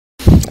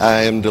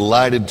I am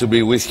delighted to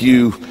be with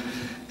you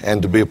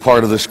and to be a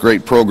part of this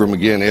great program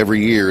again.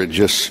 Every year it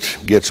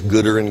just gets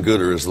gooder and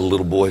gooder, as the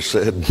little boy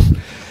said,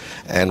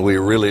 and we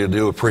really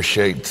do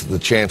appreciate the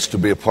chance to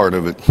be a part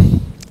of it.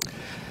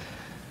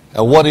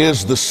 Now, what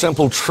is the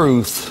simple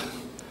truth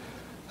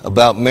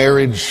about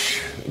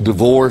marriage,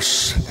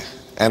 divorce,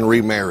 and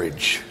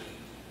remarriage?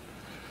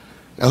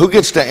 Now, who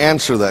gets to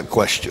answer that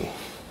question?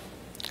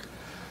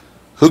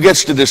 Who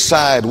gets to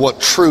decide what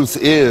truth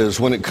is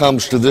when it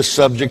comes to this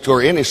subject,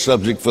 or any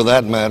subject for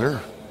that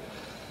matter?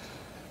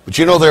 But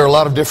you know, there are a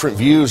lot of different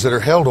views that are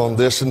held on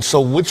this, and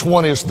so which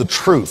one is the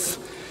truth?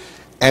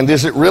 And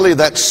is it really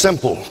that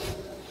simple?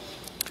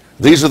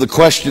 These are the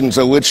questions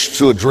I wish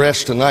to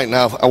address tonight.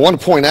 Now, I want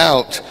to point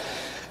out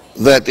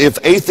that if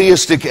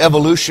atheistic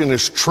evolution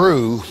is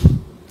true,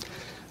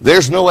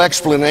 there's no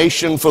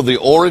explanation for the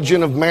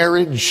origin of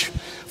marriage,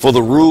 for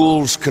the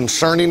rules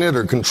concerning it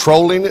or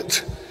controlling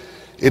it.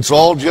 It's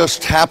all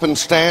just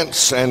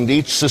happenstance, and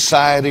each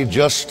society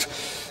just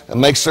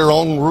makes their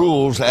own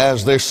rules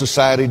as their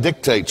society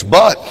dictates.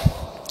 But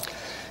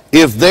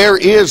if there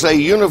is a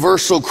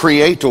universal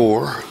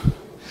creator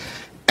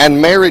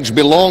and marriage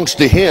belongs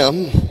to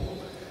him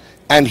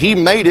and he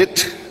made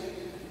it,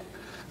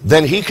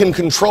 then he can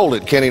control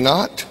it, can he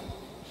not?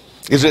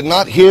 Is it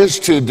not his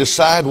to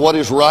decide what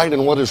is right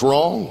and what is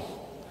wrong?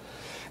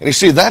 And you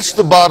see, that's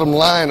the bottom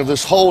line of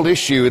this whole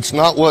issue. It's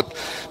not what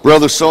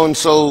Brother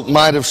so-and-so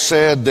might have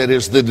said that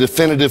is the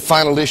definitive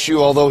final issue,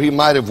 although he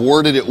might have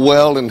worded it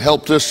well and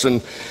helped us.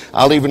 And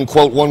I'll even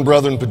quote one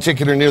brother in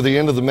particular near the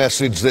end of the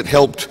message that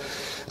helped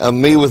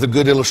me with a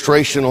good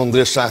illustration on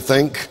this, I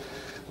think.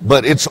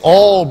 But it's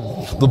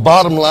all, the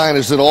bottom line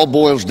is it all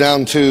boils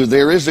down to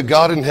there is a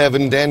God in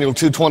heaven, Daniel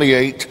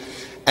 2:28,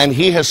 and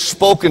he has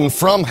spoken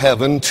from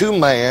heaven to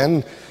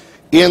man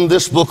in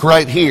this book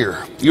right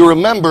here. You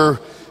remember,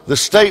 the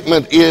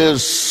statement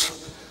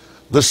is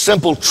the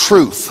simple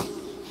truth.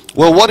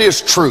 Well, what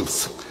is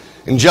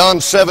truth? In John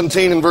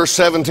 17 and verse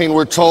 17,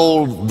 we're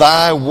told,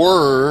 thy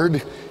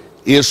word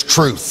is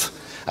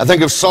truth. I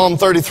think of Psalm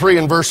 33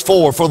 and verse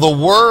 4, for the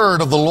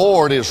word of the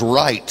Lord is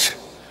right,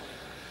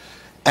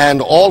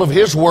 and all of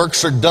his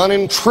works are done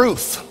in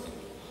truth.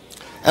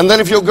 And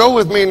then if you'll go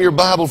with me in your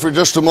Bible for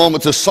just a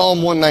moment to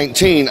Psalm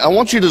 119, I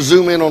want you to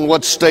zoom in on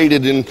what's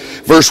stated in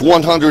verse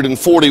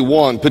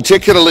 141,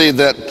 particularly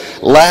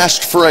that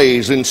last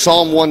phrase in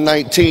Psalm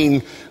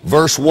 119,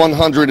 verse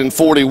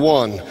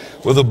 141,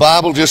 where the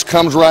Bible just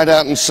comes right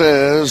out and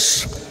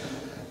says,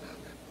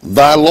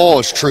 thy law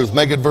is truth.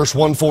 Make it verse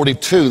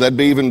 142. That'd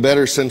be even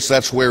better since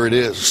that's where it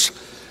is.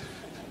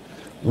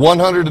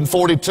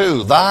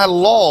 142, thy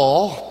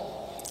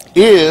law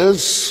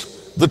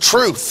is the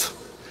truth.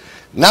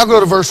 Now go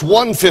to verse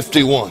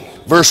 151.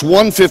 Verse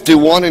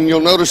 151, and you'll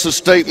notice the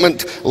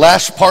statement,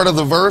 last part of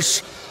the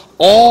verse,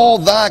 all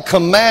thy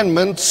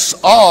commandments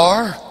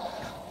are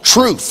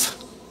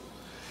truth.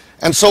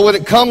 And so when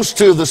it comes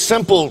to the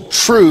simple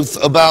truth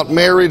about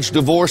marriage,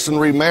 divorce, and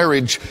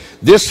remarriage,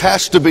 this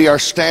has to be our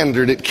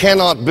standard. It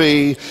cannot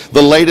be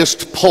the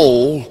latest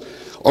poll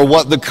or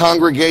what the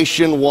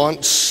congregation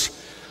wants,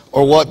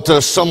 or what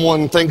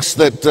someone thinks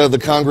that the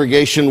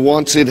congregation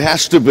wants. It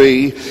has to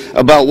be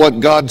about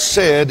what God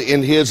said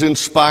in his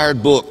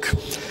inspired book.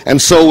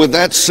 And so with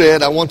that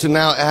said, I want to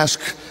now ask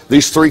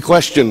these three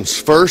questions.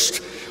 First,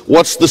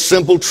 what's the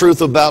simple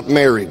truth about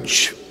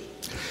marriage?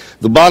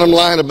 The bottom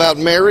line about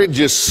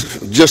marriage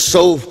is just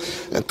so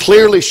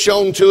clearly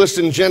shown to us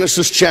in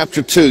Genesis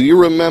chapter 2.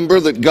 You remember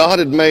that God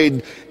had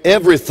made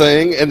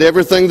everything, and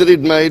everything that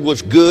he'd made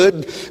was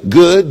good,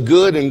 good,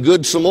 good, and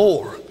good some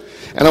more.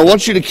 And I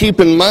want you to keep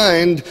in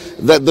mind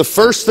that the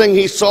first thing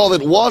he saw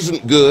that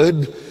wasn't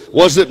good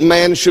was that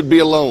man should be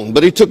alone.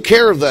 But he took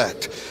care of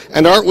that.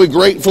 And aren't we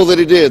grateful that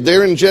he did?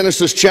 There in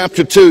Genesis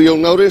chapter 2, you'll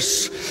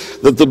notice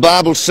that the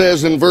Bible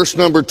says in verse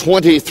number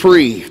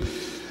 23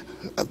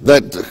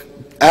 that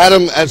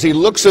Adam, as he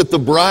looks at the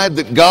bride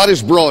that God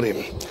has brought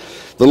him,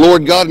 the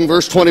Lord God in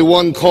verse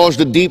 21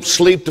 caused a deep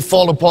sleep to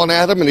fall upon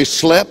Adam, and he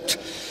slept.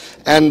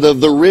 And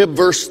the rib,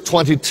 verse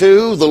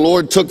 22, the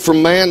Lord took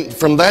from man,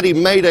 from that he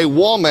made a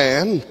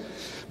woman,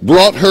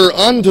 brought her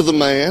unto the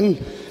man.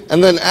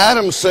 And then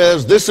Adam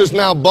says, this is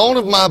now bone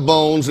of my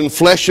bones and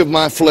flesh of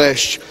my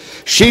flesh.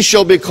 She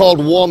shall be called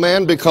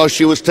woman because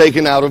she was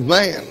taken out of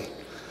man.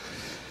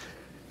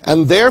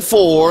 And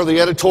therefore, the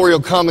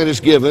editorial comment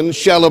is given,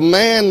 shall a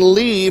man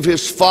leave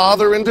his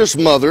father and his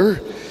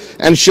mother,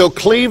 and shall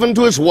cleave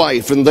unto his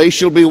wife, and they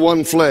shall be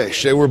one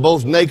flesh. They were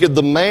both naked,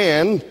 the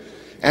man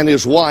and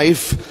his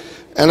wife,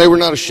 and they were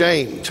not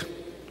ashamed.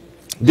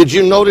 Did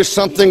you notice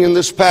something in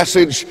this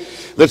passage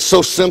that's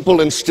so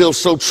simple and still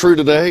so true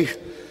today?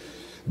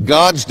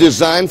 God's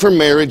design for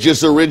marriage,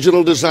 his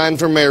original design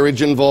for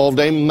marriage, involved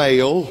a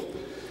male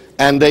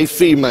and a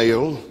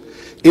female.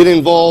 It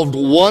involved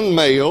one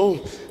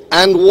male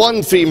and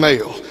one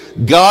female.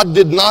 God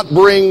did not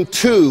bring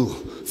two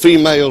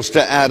females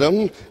to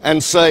Adam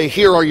and say,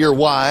 here are your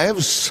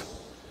wives.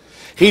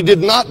 He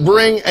did not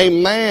bring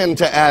a man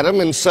to Adam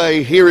and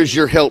say, here is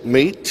your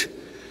helpmeet.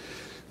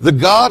 The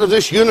God of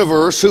this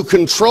universe who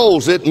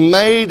controls it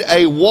made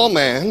a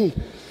woman,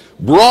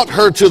 brought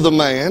her to the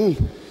man,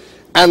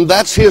 and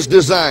that's his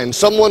design.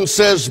 Someone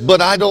says,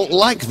 but I don't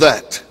like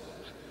that.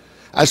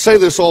 I say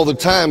this all the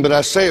time, but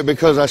I say it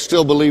because I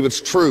still believe it's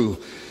true.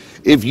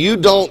 If you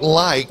don't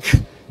like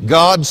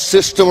God's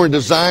system or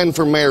design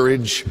for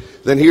marriage,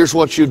 then here's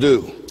what you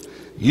do.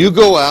 You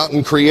go out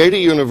and create a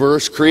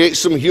universe, create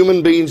some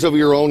human beings of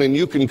your own, and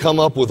you can come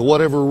up with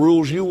whatever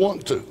rules you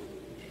want to.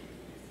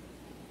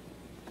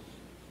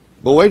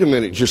 But wait a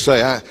minute, you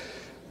say,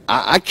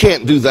 I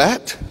can't do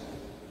that.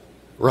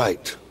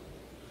 Right.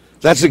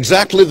 That's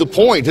exactly the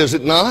point, is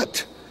it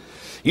not?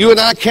 You and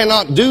I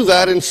cannot do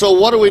that, and so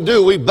what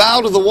do? We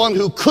bow to the one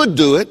who could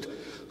do it,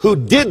 who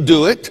did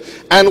do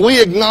it, and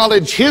we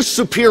acknowledge his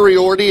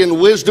superiority and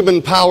wisdom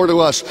and power to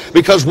us.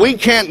 Because we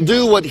can't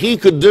do what he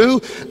could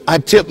do, I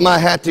tip my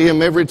hat to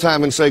him every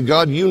time and say,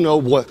 God, you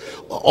know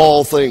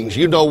all things.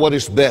 You know what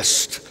is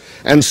best.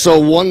 And so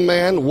one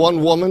man,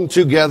 one woman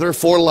together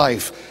for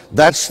life.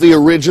 That's the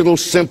original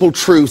simple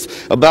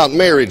truth about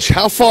marriage.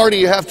 How far do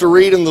you have to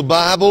read in the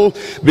Bible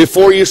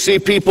before you see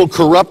people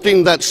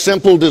corrupting that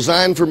simple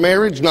design for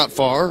marriage? Not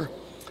far.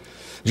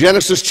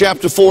 Genesis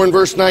chapter 4 and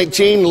verse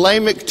 19,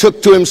 Lamech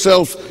took to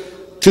himself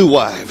 2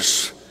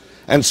 wives,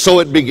 and so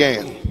it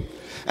began.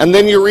 And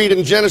then you read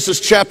in Genesis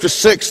chapter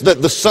 6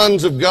 that the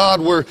sons of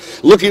God were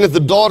looking at the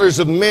daughters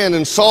of men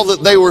and saw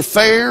that they were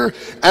fair,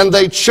 and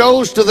they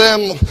chose to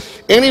them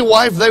any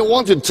wife they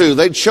wanted to.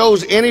 They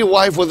chose any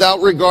wife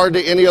without regard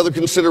to any other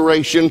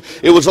consideration.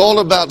 It was all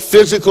about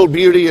physical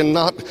beauty and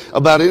not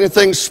about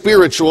anything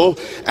spiritual.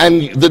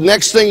 And the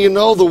next thing you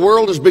know, the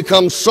world has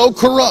become so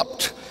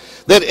corrupt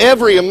that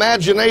every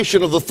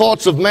imagination of the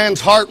thoughts of man's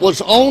heart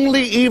was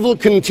only evil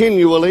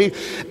continually,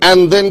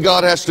 and then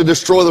God has to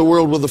destroy the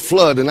world with a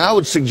flood. And I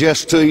would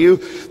suggest to you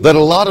that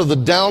a lot of the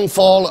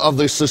downfall of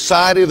the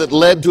society that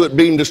led to it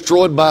being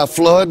destroyed by a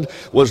flood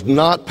was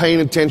not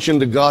paying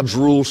attention to God's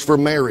rules for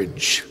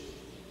marriage.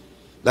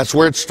 That's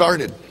where it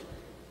started.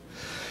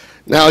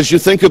 Now, as you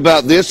think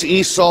about this,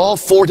 Esau,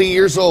 40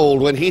 years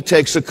old, when he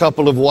takes a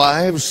couple of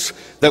wives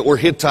that were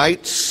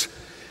Hittites.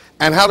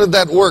 And how did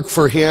that work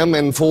for him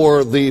and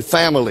for the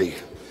family?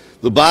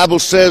 The Bible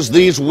says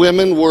these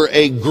women were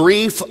a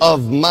grief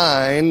of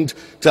mind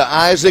to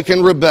Isaac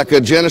and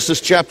Rebekah.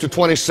 Genesis chapter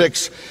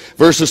 26,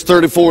 verses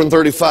 34 and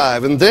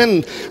 35. And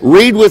then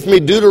read with me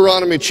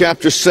Deuteronomy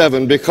chapter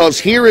 7, because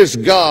here is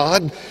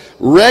God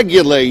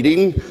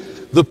regulating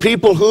the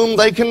people whom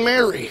they can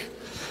marry.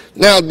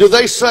 Now, do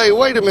they say,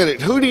 wait a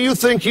minute, who do you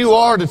think you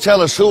are to tell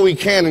us who we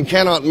can and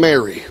cannot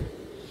marry?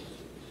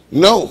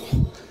 No.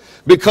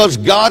 Because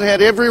God had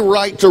every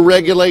right to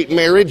regulate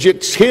marriage.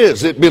 It's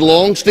his. It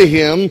belongs to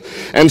him.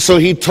 And so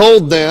he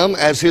told them,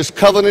 as his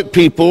covenant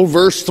people,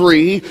 verse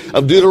 3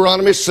 of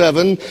Deuteronomy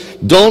 7,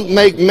 don't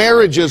make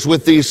marriages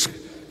with these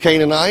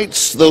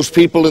Canaanites, those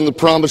people in the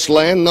promised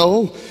land.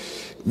 No.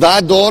 Thy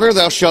daughter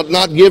thou shalt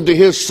not give to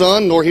his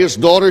son, nor his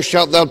daughter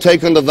shalt thou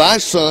take unto thy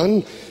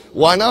son.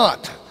 Why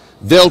not?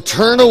 They'll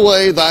turn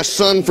away thy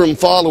son from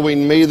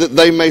following me, that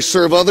they may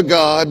serve other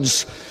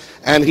gods.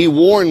 And he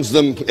warns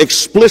them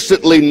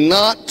explicitly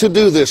not to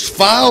do this.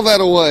 File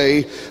that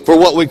away for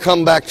what we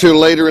come back to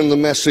later in the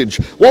message.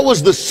 What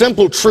was the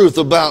simple truth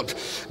about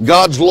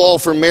God's law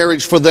for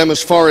marriage for them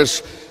as far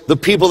as the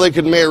people they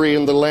could marry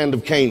in the land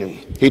of Canaan?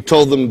 He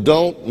told them,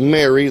 don't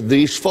marry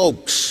these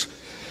folks.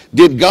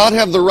 Did God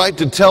have the right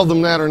to tell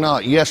them that or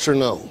not? Yes or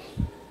no?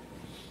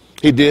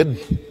 He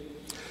did.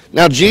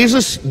 Now,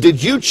 Jesus,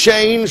 did you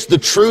change the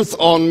truth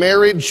on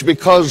marriage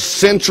because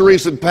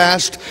centuries had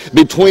passed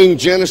between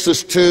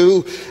Genesis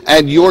 2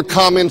 and your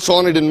comments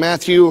on it in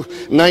Matthew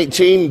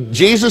 19?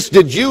 Jesus,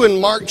 did you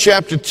in Mark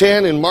chapter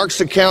 10, in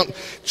Mark's account,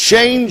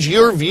 change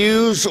your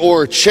views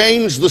or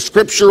change the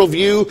scriptural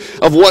view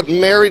of what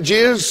marriage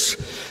is?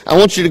 I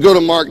want you to go to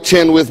Mark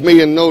 10 with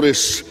me and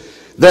notice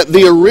that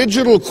the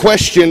original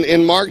question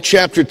in Mark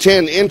chapter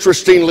 10,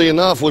 interestingly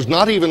enough, was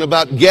not even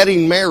about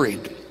getting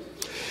married.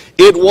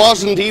 It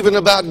wasn't even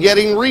about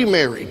getting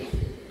remarried.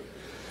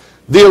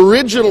 The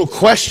original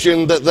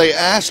question that they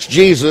asked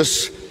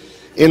Jesus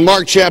in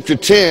Mark chapter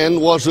 10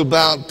 was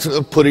about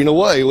putting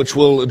away, which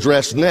we'll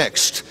address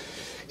next.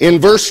 In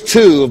verse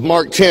 2 of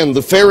Mark 10,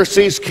 the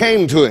Pharisees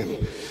came to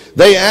him.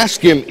 They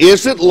asked him,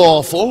 is it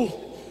lawful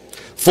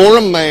for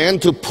a man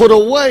to put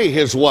away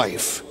his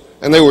wife?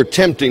 And they were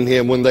tempting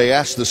him when they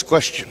asked this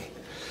question.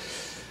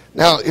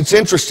 Now, it's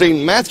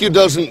interesting, Matthew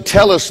doesn't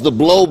tell us the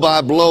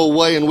blow-by-blow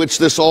way in which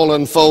this all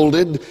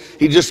unfolded.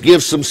 He just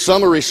gives some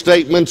summary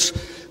statements,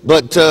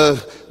 but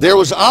there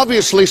was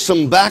obviously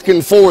some back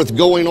and forth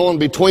going on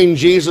between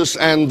Jesus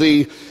and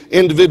the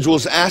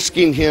individuals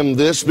asking him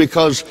this,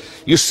 because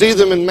you see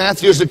them in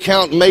Matthew's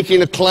account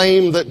making a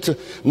claim that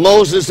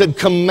Moses had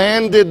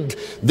commanded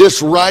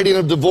this writing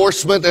of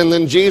divorcement, and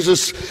then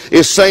Jesus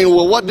is saying,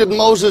 well, what did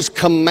Moses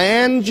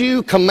command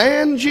you?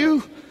 Command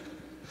you?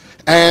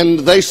 And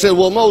they said,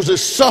 well,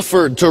 Moses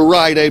suffered to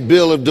write a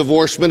bill of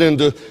divorcement and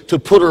to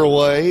put her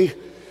away.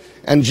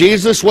 And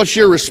Jesus, what's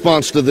your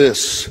response to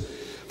this?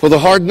 For the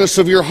hardness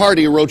of your heart,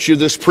 he wrote you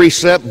this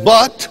precept,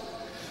 but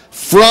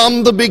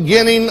From the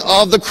beginning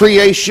of the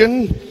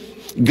creation,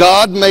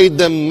 God made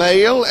them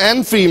male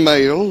and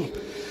female.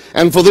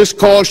 And for this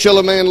cause shall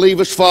a man leave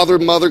his father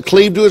and mother,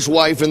 cleave to his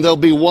wife, and they'll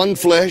be one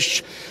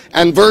flesh.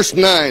 And verse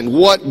 9,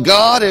 what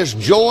God has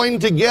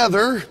joined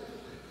together,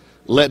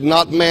 let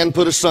not man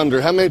put asunder.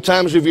 How many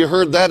times have you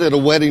heard that at a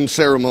wedding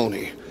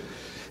ceremony?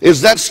 Is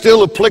that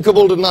still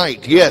applicable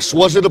tonight? Yes.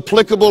 Was it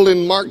applicable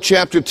in Mark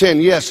chapter 10?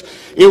 Yes.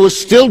 It was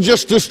still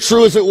just as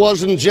true as it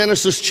was in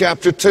Genesis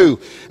chapter 2.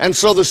 And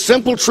so the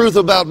simple truth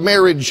about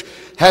marriage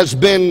has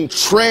been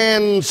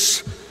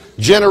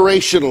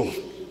transgenerational.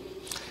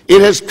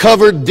 It has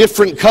covered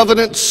different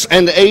covenants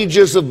and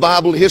ages of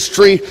Bible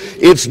history.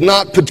 It's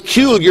not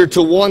peculiar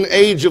to one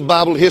age of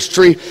Bible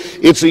history.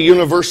 It's a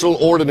universal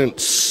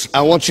ordinance.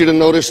 I want you to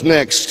notice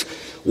next,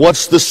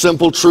 what's the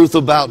simple truth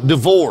about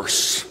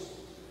divorce?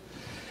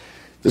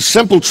 The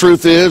simple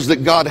truth is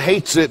that God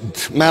hates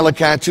it,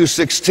 Malachi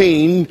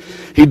 2:16.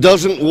 He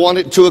doesn't want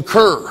it to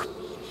occur.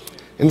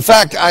 In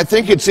fact, I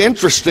think it's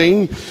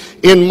interesting,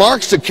 in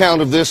Mark's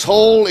account of this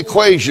whole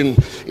equation,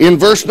 in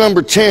verse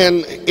number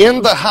 10,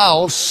 in the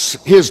house,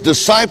 his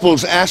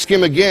disciples ask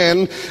him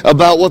again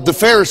about what the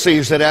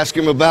Pharisees had asked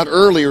him about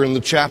earlier in the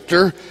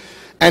chapter.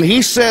 And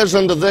he says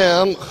unto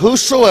them,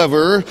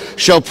 whosoever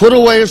shall put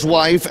away his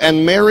wife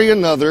and marry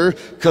another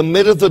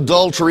committeth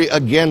adultery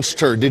against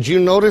her. Did you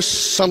notice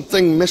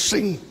something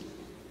missing?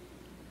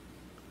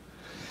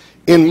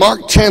 In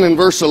Mark 10 and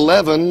verse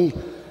 11,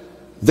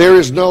 there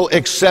is no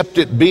except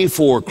it be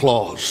for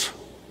clause.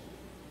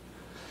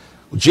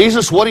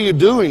 Jesus, what are you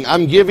doing?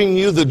 I'm giving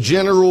you the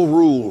general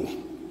rule.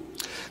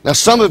 Now,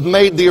 some have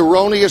made the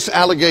erroneous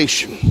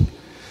allegation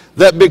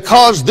that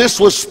because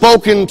this was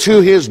spoken to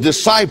his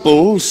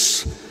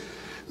disciples,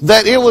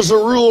 that it was a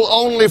rule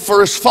only for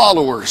his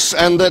followers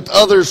and that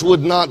others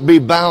would not be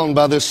bound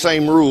by this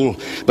same rule.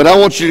 But I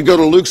want you to go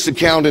to Luke's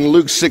account in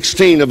Luke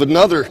 16 of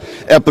another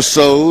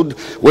episode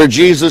where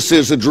Jesus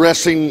is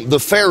addressing the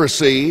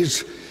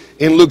Pharisees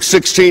in Luke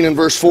 16 and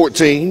verse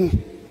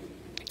 14.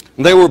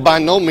 They were by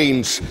no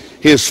means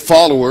his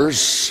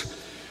followers.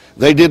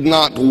 They did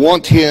not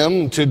want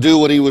him to do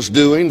what he was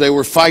doing. They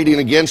were fighting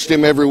against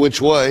him every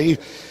which way.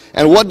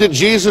 And what did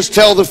Jesus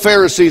tell the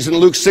Pharisees in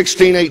Luke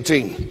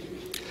 16:18?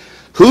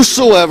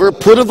 Whosoever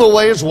putteth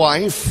away his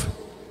wife,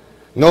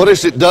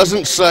 notice it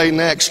doesn't say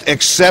next,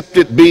 except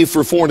it be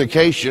for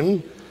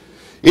fornication.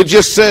 It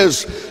just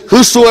says,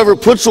 whosoever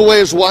puts away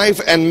his wife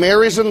and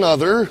marries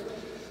another,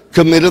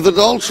 committeth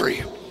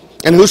adultery.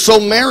 And whoso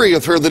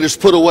marrieth her that is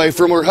put away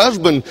from her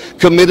husband,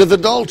 committeth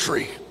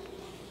adultery.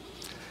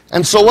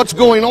 And so what's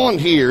going on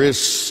here?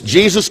 Is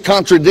Jesus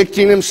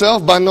contradicting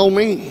himself? By no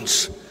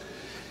means.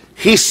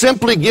 He's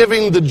simply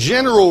giving the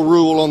general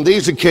rule on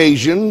these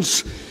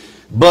occasions,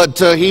 but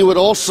he would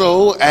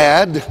also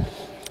add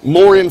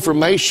more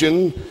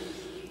information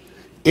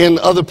in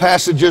other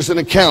passages and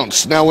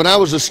accounts. Now, when I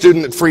was a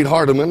student at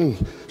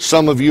Freed-Hardeman,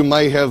 some of you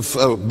may have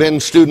been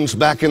students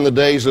back in the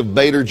days of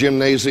Bader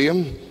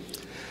Gymnasium,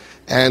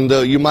 and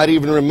you might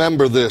even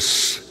remember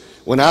this.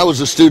 When I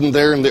was a student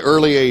there in the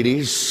early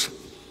 80s,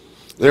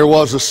 there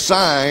was a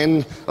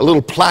sign, a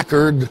little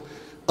placard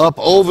up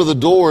over the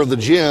door of the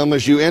gym.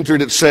 As you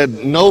entered, it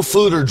said, no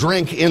food or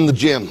drink in the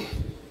gym.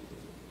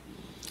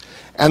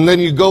 And then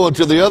you go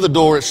to the other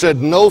door, it said,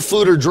 no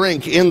food or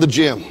drink in the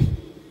gym.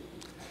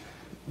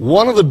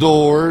 One of the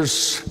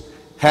doors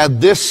had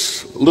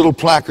this little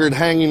placard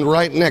hanging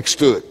right next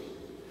to it,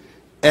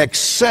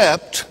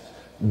 except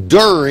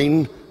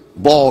during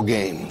ball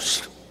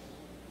games.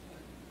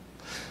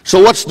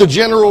 So what's the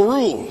general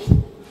rule?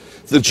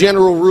 The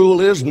general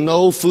rule is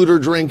no food or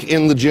drink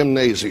in the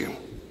gymnasium.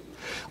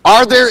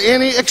 Are there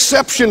any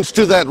exceptions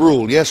to that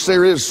rule? Yes,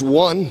 there is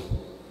one.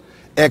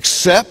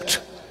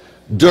 Except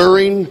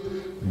during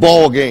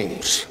ball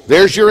games.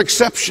 There's your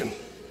exception.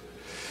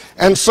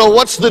 And so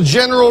what's the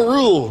general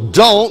rule?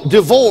 Don't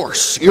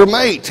divorce your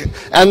mate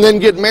and then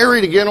get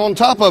married again on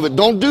top of it.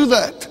 Don't do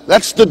that.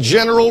 That's the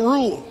general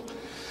rule.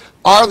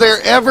 Are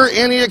there ever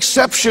any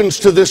exceptions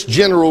to this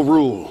general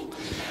rule?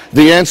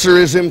 The answer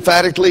is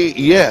emphatically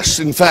yes.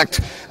 In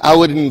fact, I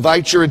would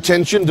invite your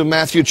attention to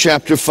Matthew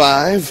chapter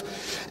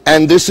 5.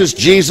 And this is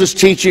Jesus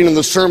teaching in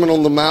the Sermon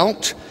on the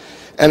Mount.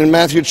 And in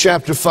Matthew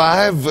chapter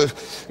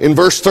 5, in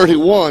verse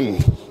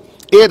 31,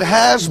 it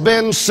has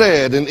been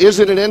said, and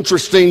isn't it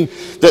interesting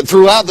that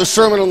throughout the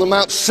Sermon on the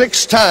Mount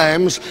 6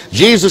 times,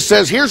 Jesus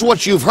says, here's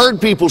what you've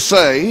heard people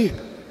say,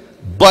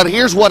 but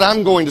here's what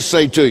I'm going to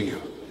say to you.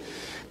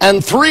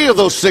 And 3 of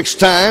those 6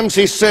 times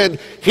he said,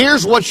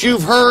 here's what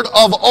you've heard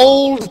of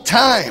old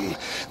time.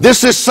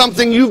 This is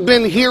something you've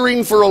been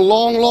hearing for a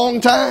long,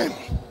 long time.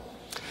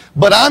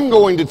 But I'm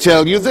going to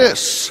tell you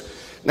this.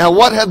 Now,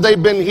 what had they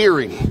been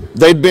hearing?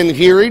 They'd been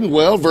hearing,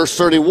 well, verse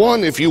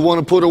 31, if you want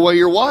to put away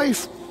your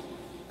wife,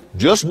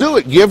 just do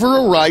it. Give her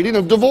a writing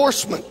of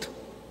divorcement.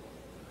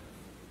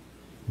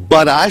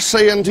 But I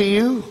say unto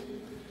you,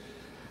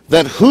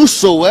 that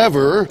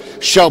whosoever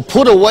shall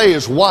put away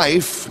his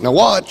wife, now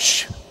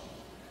watch,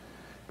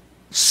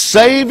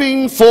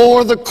 saving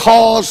for the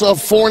cause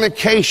of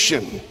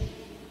fornication,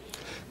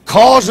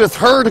 causeth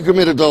her to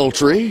commit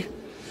adultery,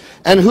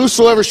 and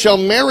whosoever shall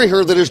marry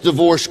her that is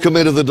divorced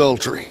committeth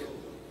adultery.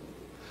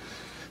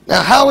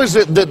 Now, how is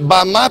it that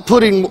by my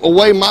putting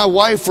away my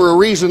wife for a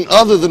reason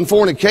other than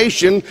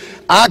fornication,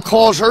 I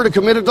cause her to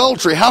commit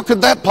adultery? How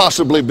could that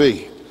possibly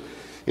be?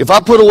 If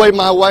I put away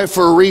my wife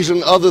for a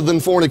reason other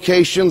than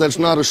fornication, that's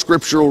not a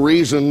scriptural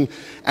reason,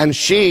 and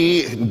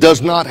she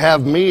does not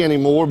have me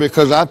anymore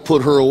because I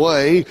put her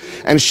away,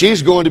 and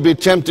she's going to be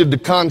tempted to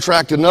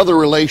contract another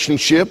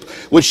relationship,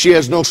 which she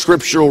has no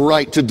scriptural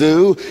right to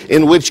do,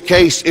 in which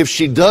case, if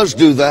she does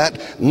do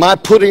that, my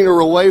putting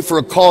her away for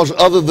a cause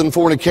other than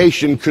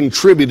fornication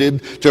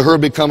contributed to her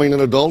becoming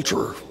an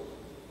adulterer.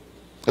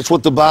 That's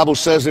what the Bible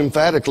says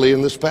emphatically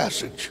in this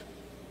passage.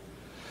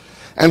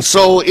 And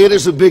so it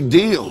is a big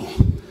deal.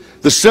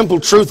 The simple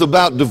truth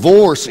about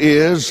divorce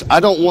is, I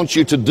don't want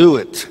you to do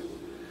it.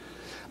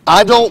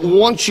 I don't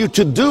want you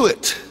to do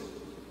it.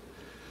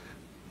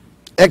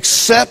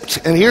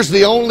 Except, and here's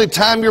the only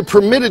time you're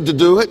permitted to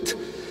do it,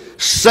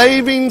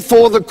 saving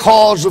for the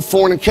cause of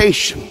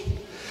fornication.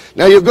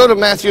 Now you'll go to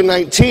Matthew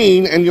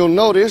 19 and you'll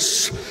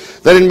notice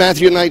that in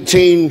Matthew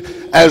 19,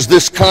 as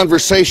this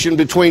conversation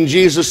between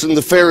Jesus and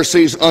the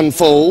Pharisees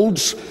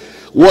unfolds,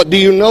 what do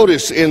you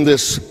notice in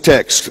this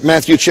text?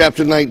 Matthew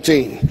chapter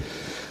 19.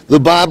 The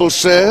Bible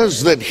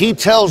says that he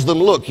tells them,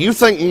 look, you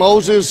think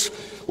Moses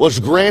was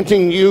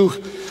granting you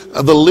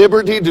the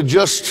liberty to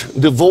just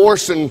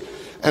divorce and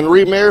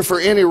remarry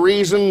for any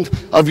reason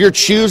of your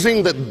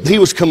choosing, that he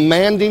was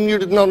commanding you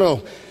to?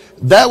 No.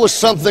 That was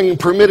something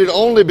permitted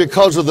only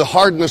because of the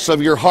hardness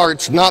of your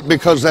hearts, not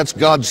because that's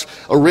God's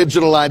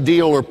original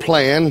ideal or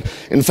plan.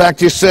 In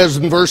fact, he says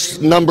in verse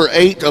number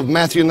 8 of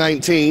Matthew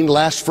 19,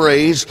 last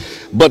phrase,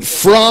 but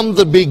from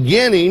the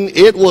beginning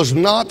it was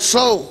not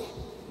so.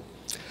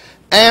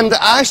 And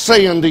I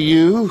say unto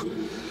you,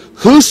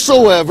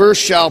 whosoever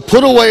shall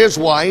put away his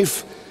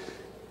wife.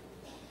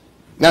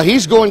 Now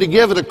he's going to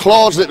give it a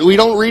clause that we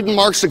don't read in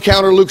Mark's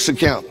account or Luke's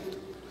account.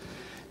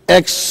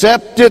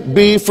 Except it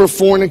be for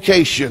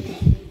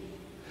fornication,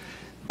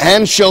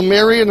 and shall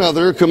marry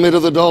another,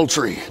 committeth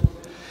adultery.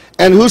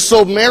 And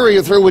whoso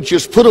marrieth her which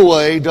is put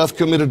away doth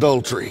commit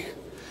adultery.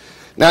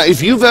 Now,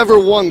 if you've ever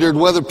wondered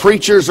whether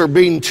preachers are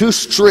being too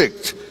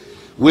strict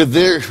with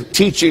their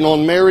teaching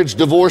on marriage,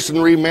 divorce,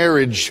 and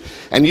remarriage,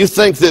 and you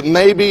think that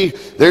maybe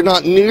they're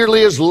not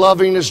nearly as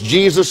loving as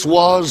Jesus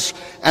was,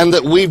 and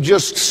that we've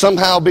just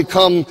somehow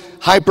become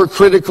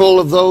hypercritical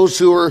of those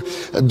who are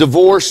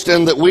divorced,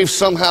 and that we've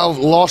somehow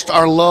lost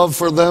our love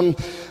for them,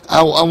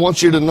 I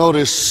want you to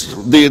notice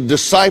the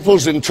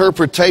disciples'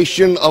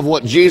 interpretation of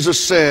what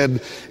Jesus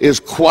said is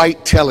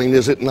quite telling,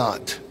 is it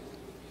not?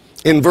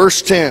 In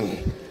verse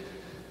 10,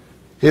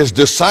 his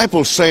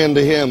disciples saying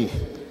to him,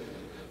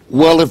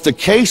 well, if the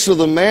case of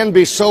the man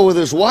be so with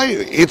his wife,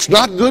 it's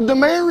not good to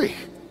marry.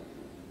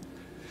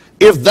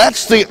 If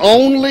that's the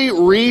only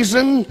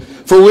reason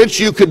for which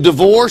you could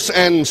divorce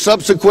and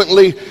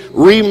subsequently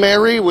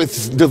remarry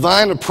with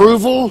divine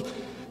approval,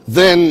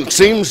 then it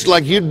seems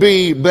like you'd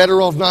be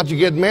better off not to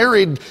get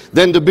married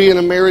than to be in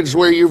a marriage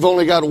where you've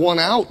only got one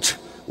out,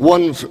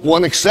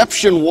 one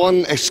exception,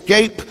 one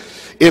escape.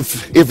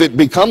 If it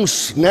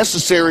becomes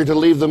necessary to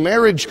leave the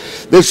marriage,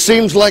 this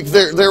seems like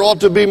there ought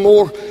to be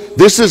more.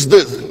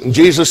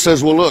 Jesus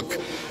says, well, look,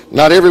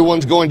 not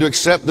everyone's going to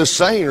accept this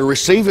saying or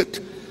receive it,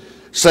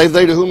 save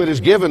they to whom it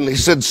is given. He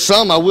said,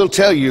 some, I will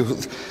tell you,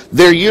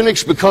 they're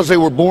eunuchs because they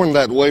were born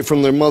that way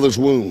from their mother's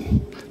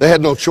womb. They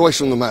had no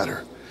choice in the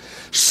matter.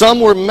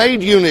 Some were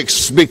made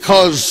eunuchs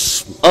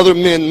because other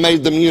men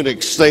made them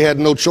eunuchs. They had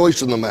no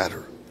choice in the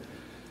matter.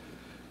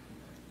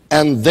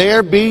 And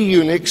there be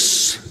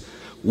eunuchs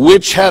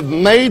which have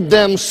made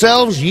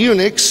themselves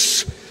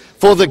eunuchs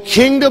for the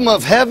kingdom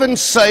of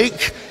heaven's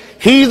sake.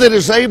 He that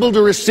is able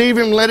to receive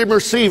him, let him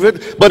receive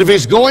it. But if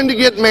he's going to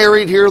get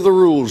married, here are the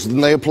rules,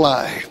 and they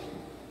apply.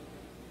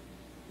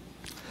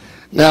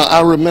 Now,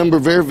 I remember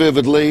very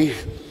vividly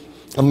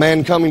a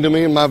man coming to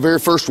me in my very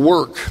first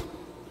work.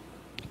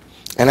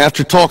 And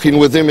after talking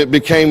with him, it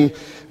became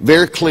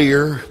very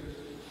clear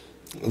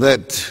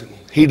that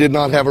he did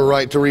not have a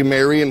right to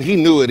remarry, and he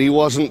knew it. He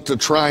wasn't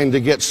trying to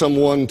get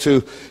someone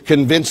to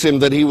convince him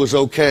that he was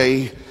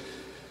okay.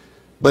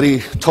 But he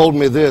told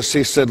me this.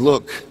 He said,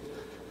 look,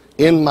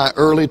 in my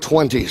early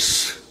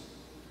 20s,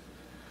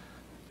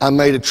 I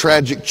made a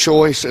tragic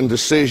choice and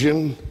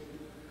decision.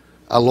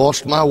 I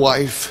lost my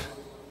wife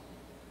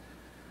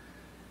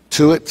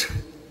to it,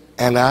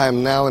 and I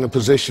am now in a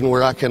position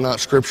where I cannot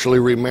scripturally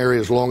remarry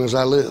as long as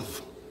I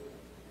live.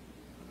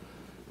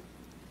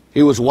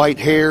 He was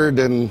white-haired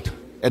and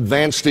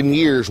advanced in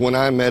years when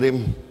I met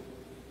him,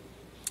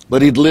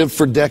 but he'd lived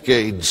for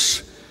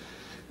decades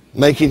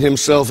making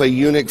himself a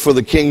eunuch for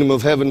the kingdom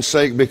of heaven's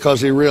sake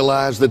because he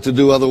realized that to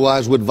do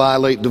otherwise would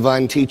violate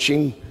divine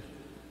teaching.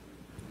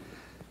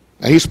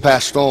 Now, he's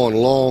passed on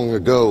long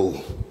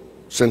ago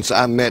since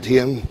I met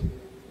him.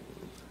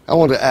 I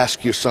want to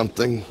ask you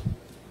something.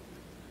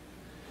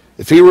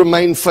 If he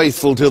remained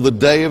faithful till the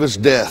day of his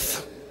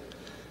death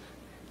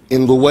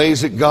in the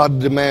ways that God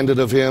demanded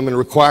of him and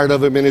required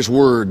of him in his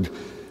word,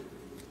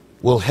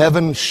 Will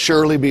heaven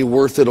surely be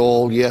worth it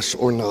all, yes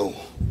or no?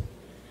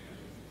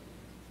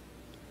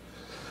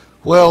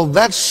 Well,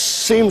 that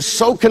seems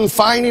so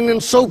confining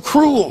and so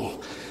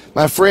cruel.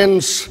 My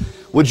friends,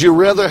 would you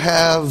rather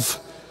have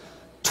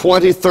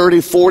 20,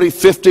 30, 40,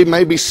 50,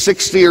 maybe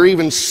 60 or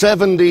even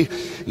 70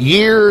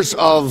 years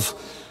of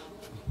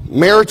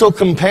marital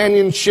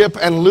companionship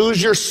and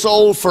lose your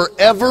soul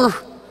forever?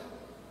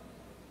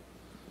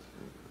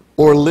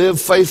 Or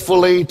live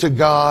faithfully to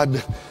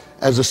God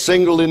as a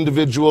single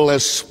individual,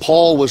 as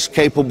Paul was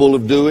capable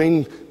of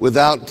doing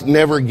without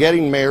never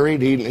getting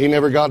married? He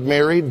never got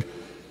married.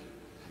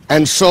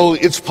 And so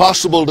it's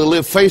possible to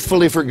live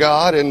faithfully for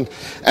God and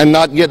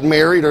not get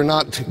married or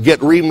not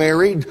get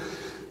remarried.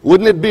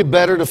 Wouldn't it be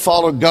better to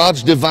follow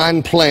God's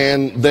divine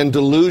plan than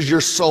to lose your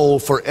soul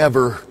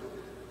forever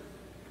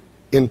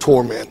in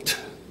torment?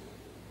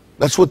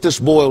 That's what this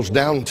boils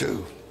down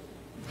to.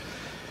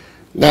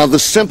 Now, the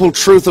simple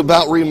truth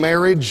about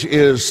remarriage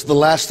is the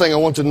last thing I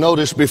want to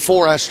notice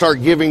before I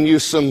start giving you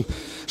some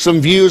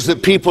views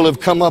that people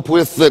have come up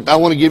with that I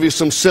want to give you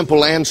some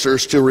simple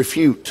answers to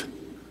refute.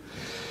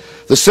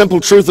 The simple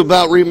truth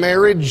about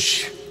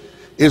remarriage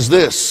is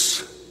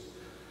this: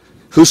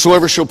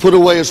 whosoever shall put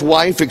away his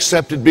wife,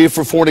 except it be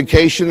for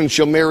fornication, and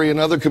shall marry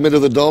another,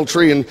 committeth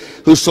adultery, and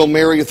whoso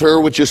marrieth her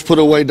which is put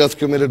away doth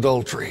commit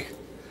adultery.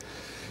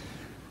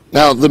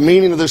 Now, the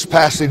meaning of this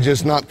passage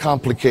is not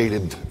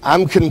complicated.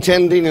 I'm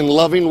contending in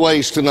loving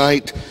ways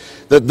tonight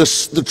that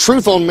the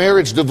truth on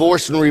marriage,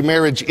 divorce, and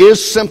remarriage is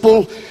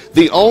simple.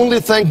 The only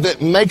thing that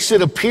makes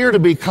it appear to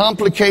be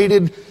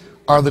complicated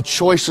are the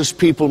choices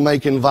people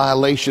make in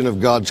violation of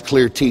God's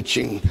clear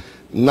teaching,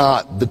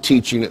 not the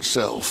teaching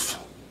itself.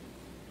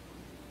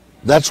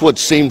 That's what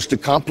seems to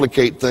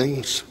complicate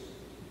things.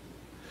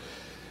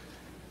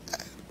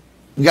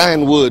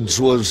 Guyan Woods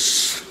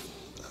was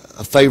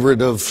a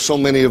favorite of so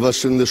many of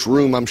us in this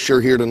room, I'm sure,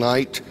 here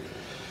tonight.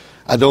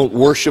 I don't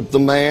worship the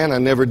man, I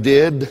never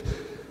did,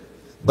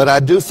 but I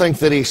do think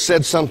that he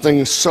said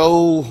something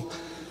so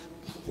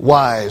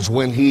wise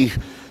when he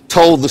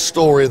told the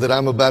story that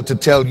I'm about to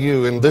tell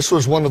you. And this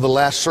was one of the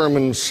last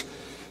sermons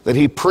that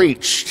he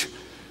preached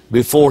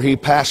before he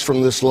passed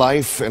from this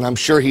life, and I'm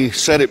sure he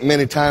said it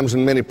many times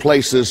in many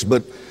places,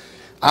 but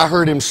I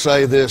heard him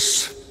say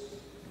this.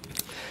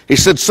 He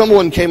said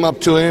someone came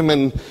up to him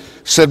and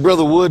said,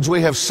 "Brother Woods,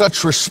 we have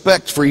such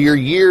respect for your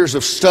years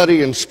of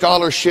study and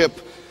scholarship,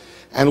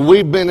 and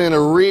we've been in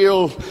a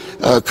real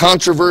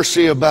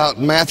controversy about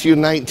Matthew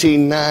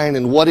 19:9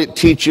 and what it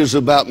teaches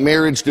about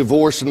marriage,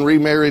 divorce, and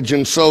remarriage.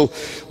 And so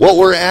what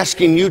we're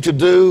asking you to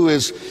do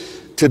is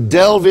to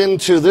delve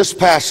into this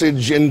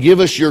passage and give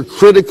us your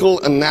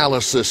critical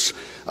analysis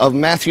of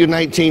Matthew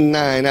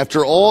 19:9.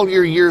 After all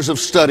your years of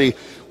study,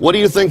 what do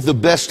you think the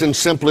best and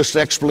simplest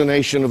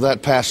explanation of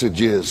that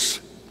passage is?"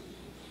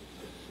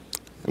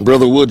 And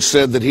Brother Wood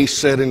said that he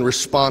said in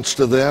response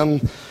to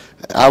them,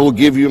 "I will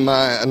give you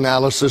my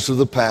analysis of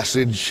the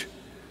passage.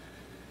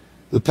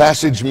 The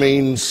passage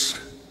means,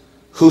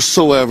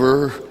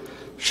 whosoever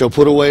shall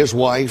put away his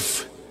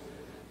wife,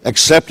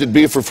 except it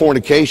be for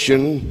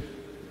fornication,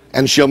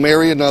 and shall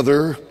marry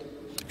another,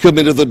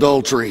 committeth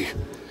adultery.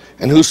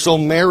 And whoso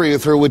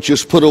marrieth her which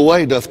is put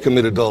away doth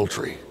commit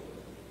adultery."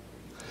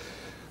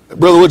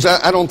 Brother Woods,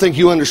 I don't think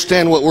you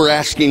understand what we're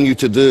asking you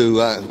to do.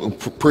 I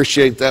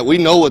appreciate that. We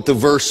know what the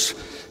verse,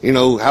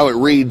 how it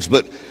reads,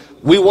 but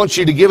we want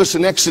you to give us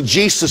an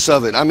exegesis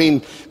of it. I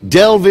mean,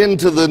 delve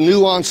into the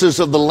nuances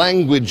of the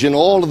language and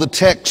all of the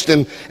text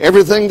and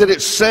everything that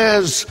it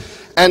says,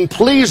 and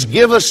please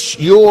give us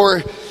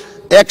your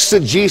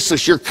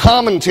exegesis, your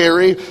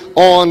commentary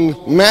on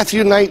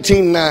Matthew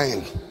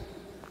 19:9.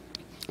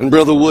 And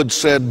Brother Wood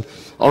said,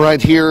 "All right,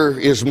 here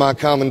is my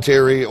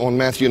commentary on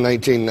Matthew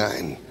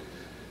 19:9.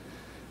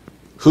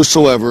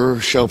 Whosoever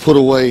shall put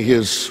away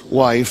his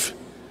wife,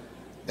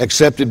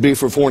 except it be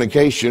for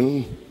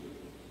fornication,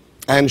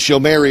 and shall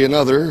marry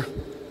another,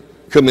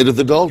 committeth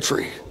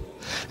adultery.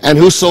 And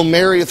whoso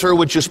marrieth her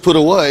which is put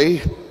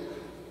away,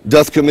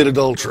 doth commit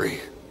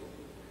adultery."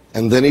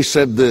 And then he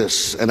said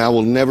this, and I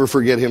will never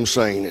forget him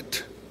saying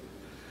it: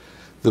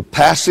 the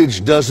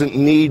passage doesn't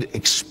need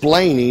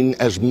explaining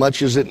as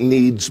much as it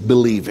needs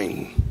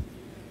believing.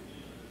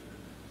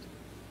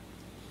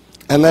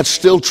 And that's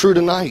still true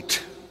tonight.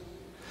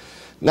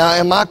 Now,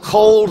 am I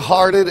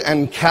cold-hearted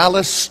and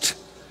calloused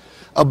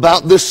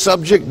about this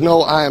subject?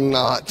 No, I am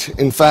not.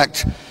 In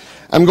fact,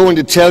 I'm going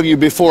to tell you,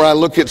 before I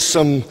look at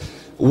some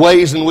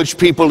ways in which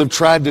people have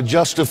tried to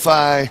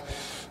justify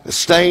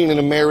staying in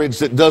a marriage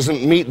that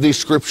doesn't meet these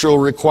scriptural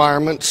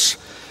requirements,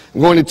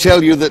 I'm going to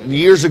tell you that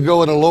years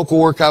ago in a local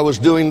work I was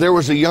doing, there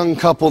was a young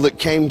couple that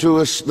came to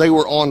us. They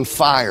were on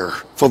fire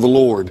for the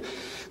Lord.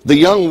 The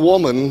young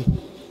woman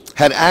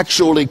had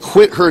actually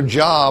quit her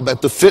job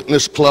at the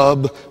fitness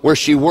club where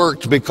she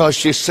worked because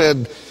she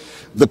said,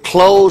 "The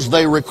clothes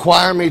they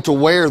require me to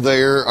wear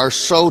there are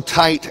so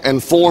tight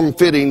and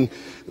form-fitting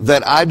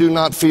that I do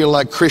not feel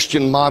like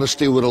Christian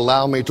modesty would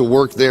allow me to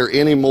work there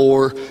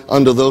anymore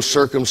under those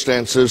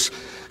circumstances."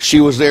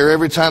 She was there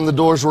every time the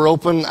doors were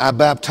open. I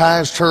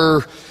baptized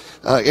her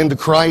into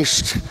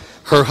Christ.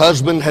 Her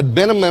husband had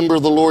been a member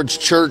of the Lord's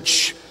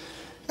church,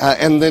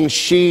 and then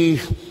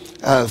she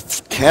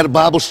had a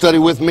Bible study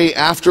with me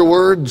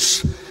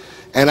afterwards,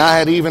 and I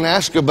had even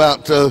asked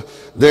about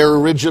their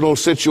original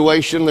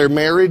situation, their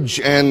marriage,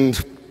 and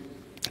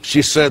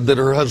she said that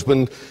her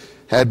husband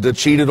had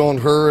cheated on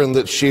her and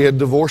that she had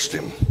divorced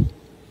him.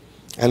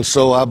 And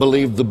so I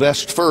believed the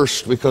best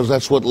first, because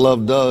that's what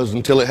love does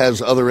until it has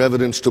other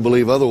evidence to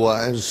believe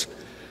otherwise.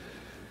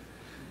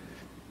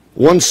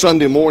 One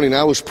Sunday morning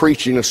I was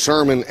preaching a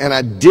sermon, and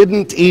I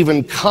didn't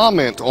even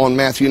comment on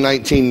Matthew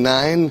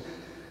 19:9.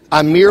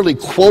 I merely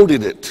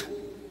quoted it.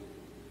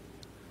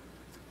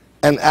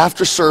 And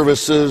after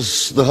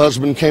services, the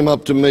husband came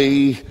up to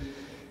me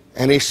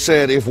and he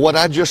said, "If what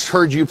I just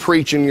heard you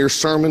preach in your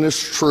sermon is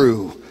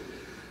true,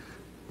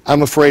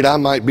 I'm afraid I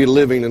might be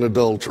living in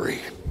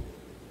adultery."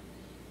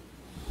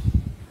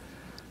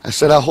 I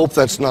said, "I hope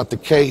that's not the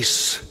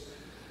case,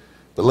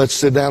 but let's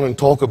sit down and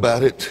talk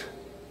about it."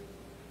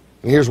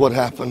 And here's what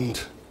happened.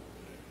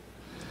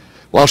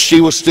 While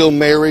she was still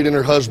married and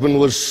her husband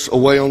was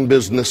away on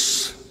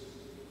business,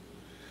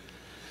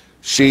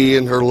 she,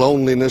 in her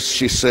loneliness,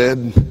 she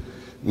said,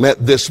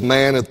 met this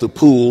man at the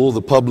pool,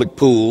 the public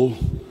pool,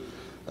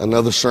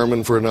 another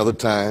sermon for another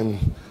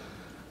time.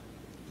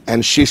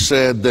 And she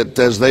said that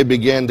as they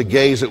began to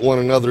gaze at one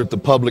another at the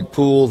public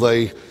pool,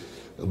 they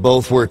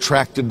both were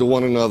attracted to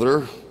one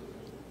another.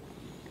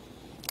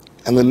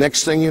 And the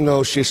next thing you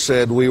know, she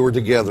said, we were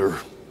together.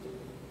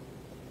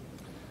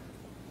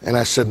 And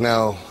I said,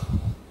 "Now,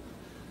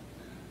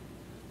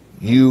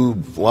 you,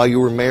 while you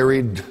were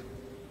married,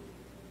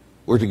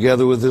 were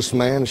together with this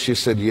man?" She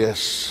said,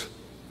 "Yes."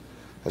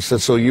 I said,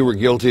 "So you were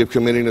guilty of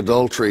committing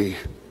adultery?"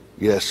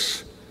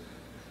 "Yes."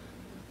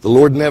 The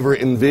Lord never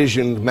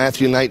envisioned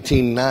Matthew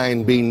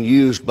 19:9 being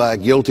used by a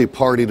guilty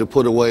party to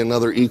put away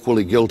another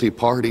equally guilty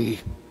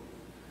party.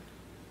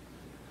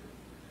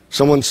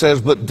 Someone says,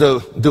 but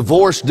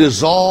divorce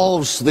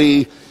dissolves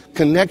the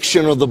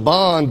connection or the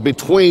bond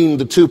between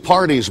the two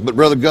parties. But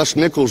Brother Gus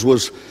Nichols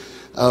was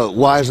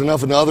wise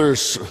enough, and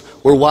others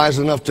were wise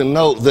enough to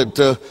note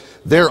that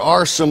there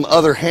are some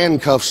other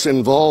handcuffs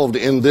involved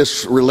in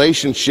this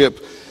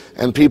relationship,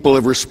 and people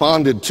have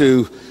responded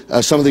to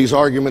some of these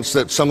arguments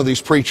that some of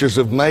these preachers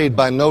have made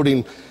by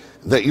noting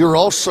that you're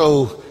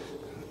also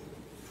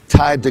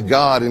tied to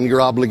God and your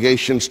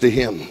obligations to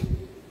Him,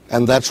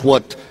 and that's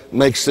what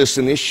makes this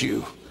an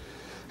issue.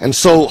 And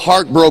so,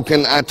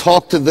 heartbroken, I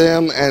talked to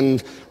them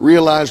and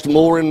realized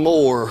more and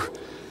more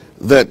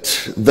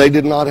that they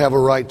did not have a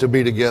right to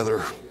be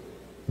together.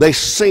 They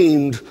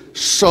seemed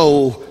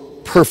so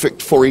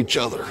perfect for each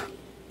other.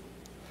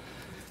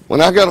 When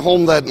I got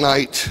home that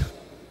night,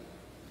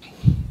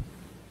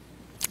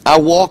 I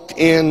walked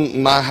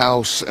in my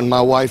house and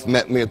my wife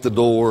met me at the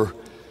door.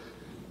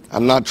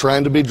 I'm not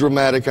trying to be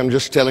dramatic, I'm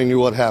just telling you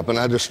what happened.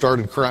 I just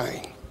started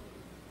crying.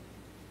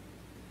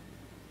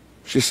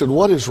 She said,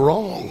 "What is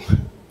wrong?"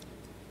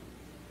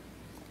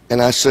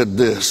 And I said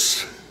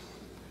this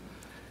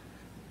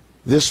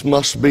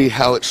must be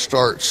how it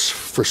starts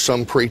for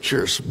some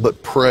preachers,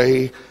 but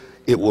pray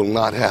it will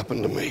not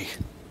happen to me.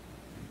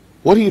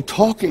 "What are you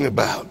talking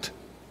about?"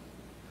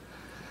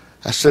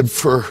 I said,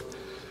 for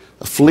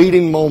a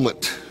fleeting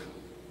moment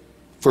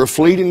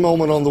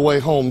on the way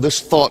home, this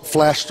thought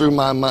flashed through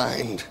my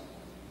mind.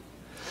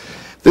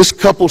 This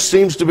couple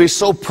seems to be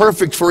so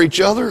perfect for each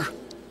other.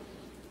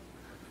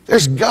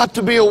 There's got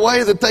to be a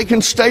way that they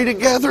can stay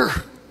together.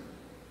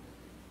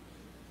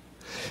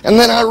 And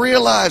then I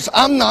realized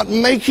I'm not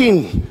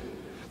making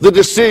the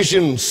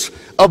decisions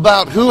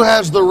about who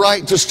has the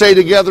right to stay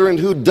together and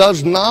who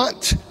does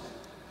not.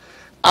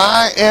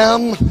 I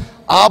am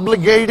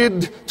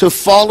obligated to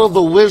follow the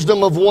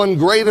wisdom of one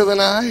greater than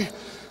I,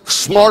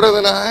 smarter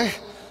than I,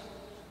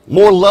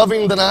 more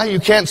loving than I. You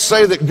can't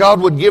say that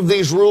God would give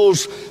these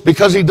rules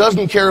because He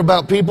doesn't care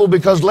about people,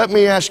 because let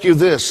me ask you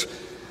this.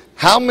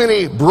 How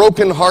many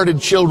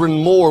broken-hearted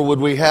children more would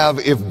we have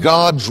if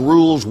God's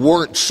rules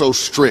weren't so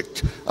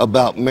strict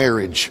about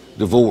marriage,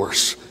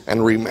 divorce,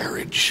 and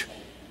remarriage?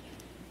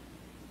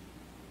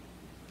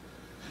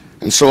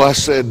 And so I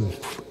said,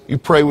 you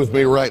pray with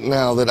me right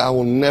now that I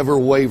will never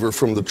waver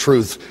from the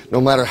truth, no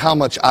matter how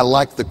much I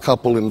like the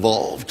couple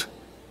involved.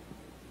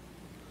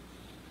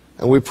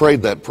 And we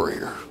prayed that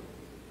prayer.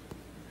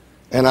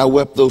 And I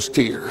wept those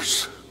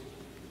tears.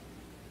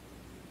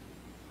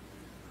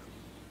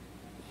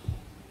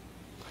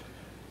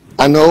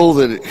 I know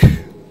that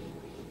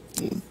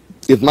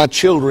if my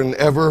children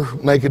ever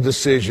make a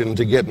decision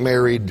to get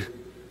married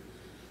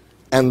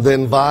and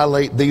then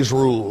violate these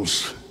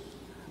rules,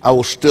 I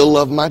will still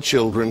love my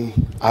children.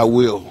 I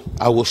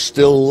will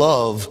still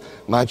love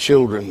my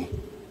children.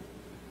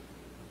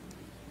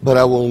 But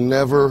I will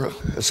never,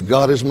 as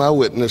God is my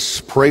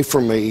witness, pray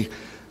for me,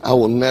 I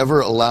will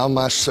never allow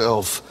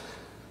myself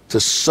to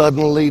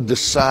suddenly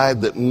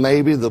decide that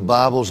maybe the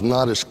Bible's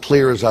not as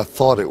clear as I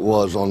thought it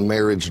was on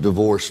marriage,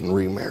 divorce, and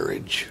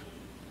remarriage.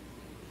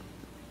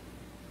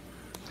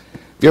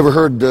 Have you ever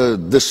heard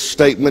this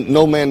statement,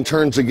 no man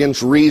turns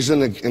against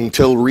reason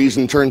until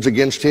reason turns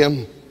against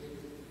him?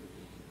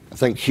 I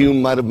think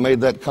Hume might have made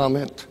that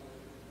comment.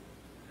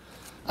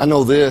 I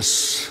know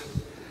this.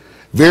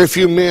 Very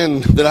few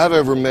men that I've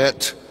ever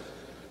met,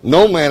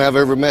 no man I've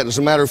ever met, as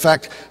a matter of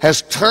fact,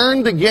 has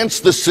turned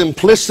against the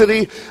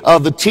simplicity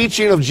of the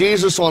teaching of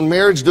Jesus on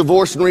marriage,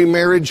 divorce, and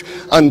remarriage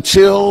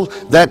until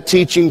that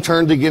teaching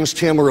turned against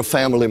him or a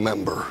family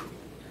member.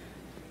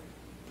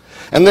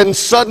 And then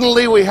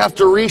suddenly we have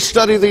to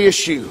restudy the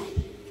issue.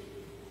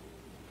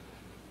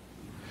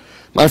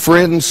 My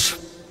friends,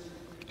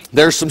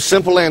 there are some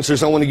simple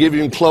answers I want to give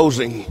you in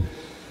closing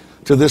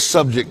to this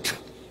subject.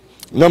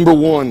 Number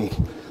one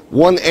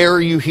error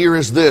you hear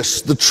is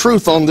this: the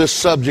truth on this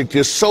subject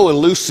is so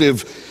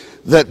elusive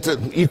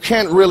that you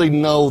can't really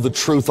know the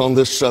truth on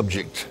this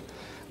subject.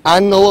 I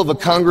know of a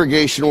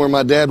congregation where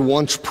my dad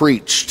once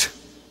preached,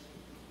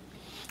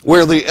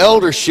 where the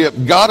eldership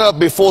got up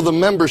before the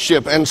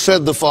membership and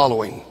said the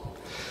following: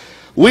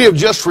 "We have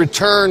just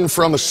returned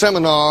from a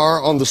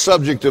seminar on the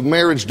subject of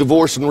marriage,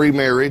 divorce, and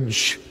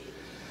remarriage.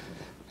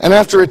 And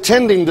after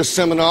attending the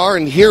seminar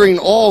and hearing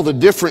all the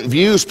different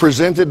views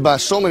presented by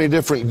so many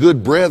different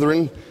good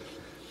brethren,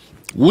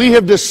 we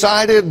have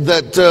decided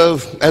that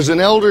as an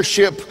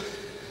eldership,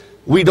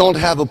 we don't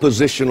have a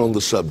position on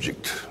the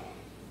subject.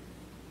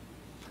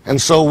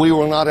 And so we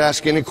will not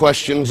ask any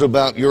questions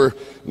about your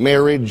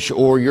marriage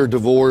or your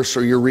divorce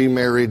or your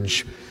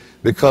remarriage,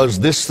 because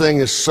this thing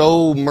is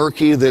so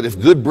murky that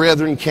if good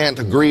brethren can't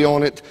agree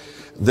on it,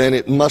 then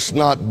it must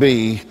not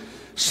be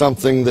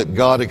something that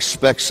God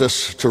expects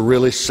us to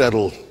really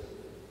settle."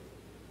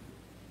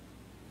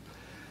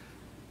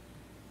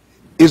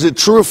 Is it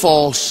true or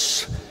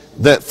false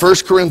that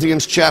 1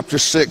 Corinthians chapter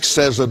 6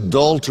 says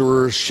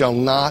adulterers shall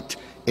not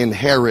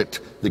inherit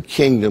the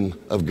kingdom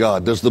of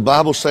God? Does the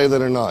Bible say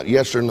that or not?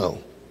 Yes or no?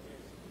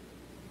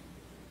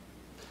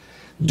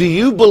 Do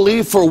you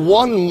believe for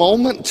one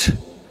moment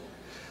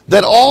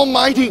that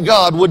Almighty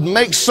God would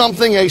make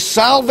something a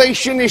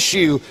salvation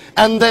issue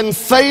and then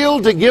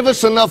fail to give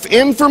us enough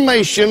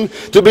information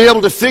to be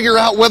able to figure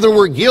out whether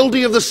we're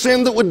guilty of the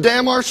sin that would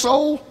damn our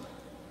soul?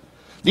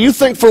 Do you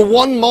think for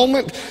one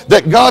moment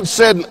that God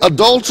said,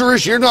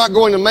 "Adulterers, you're not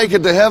going to make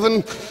it to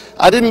heaven.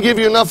 I didn't give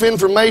you enough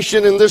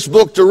information in this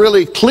book to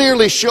really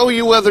clearly show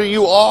you whether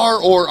you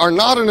are or are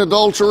not an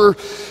adulterer,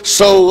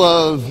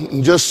 so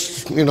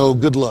just,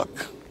 good luck"?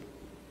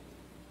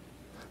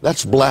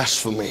 That's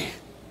blasphemy.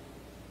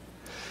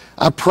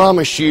 I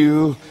promise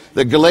you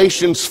that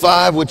Galatians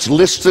 5, which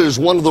listed as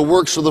one of the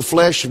works of the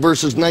flesh,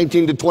 verses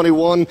 19 to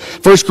 21,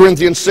 1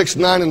 Corinthians 6,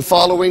 9 and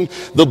following,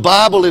 the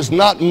Bible is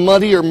not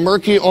muddy or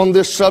murky on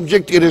this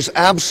subject. It is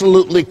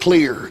absolutely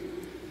clear.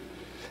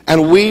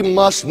 And we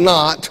must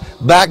not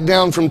back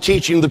down from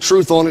teaching the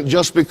truth on it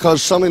just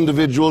because some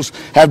individuals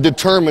have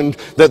determined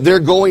that they're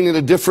going in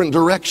a different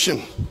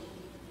direction.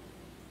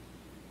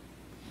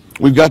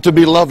 We've got to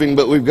be loving,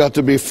 but we've got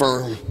to be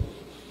firm.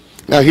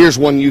 Now here's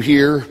one you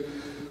hear: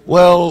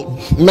 well,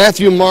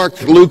 Matthew,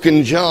 Mark, Luke,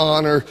 and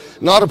John are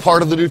not a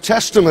part of the New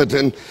Testament,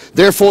 and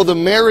therefore the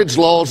marriage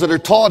laws that are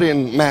taught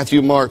in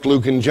Matthew, Mark,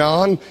 Luke, and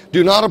John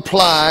do not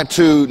apply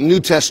to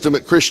New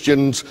Testament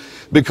Christians,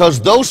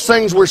 because those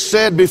things were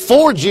said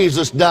before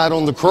Jesus died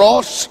on the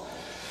cross,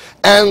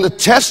 and the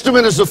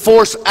Testament is a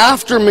force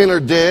after men are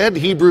dead,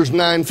 Hebrews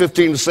 9,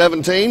 15 to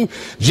 17.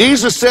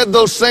 Jesus said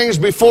those things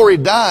before he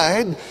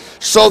died,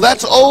 so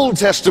that's Old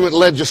Testament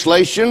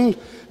legislation,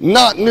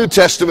 not New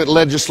Testament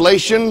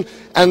legislation,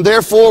 and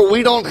therefore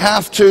we don't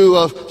have to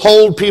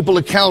hold people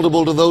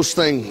accountable to those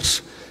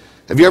things.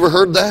 Have you ever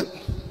heard that?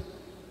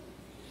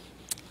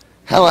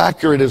 How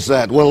accurate is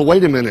that? Well,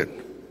 wait a minute.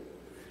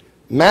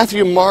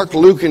 Matthew, Mark,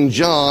 Luke, and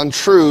John,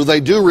 true, they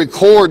do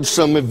record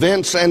some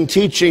events and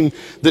teaching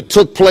that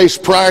took place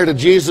prior to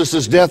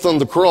Jesus' death on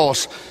the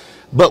cross,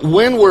 but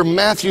when were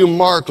Matthew,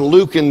 Mark,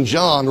 Luke, and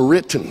John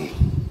written?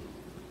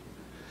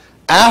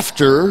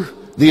 After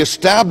the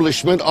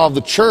establishment of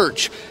the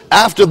church,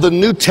 after the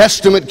New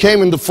Testament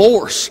came into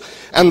force.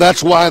 And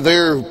that's why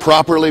they're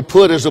properly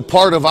put as a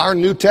part of our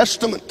New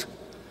Testament.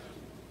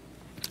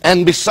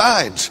 And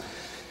besides,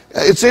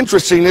 it's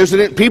interesting, isn't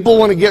it? People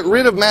want to get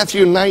rid of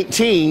Matthew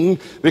 19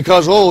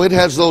 because, it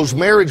has those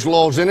marriage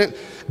laws in it.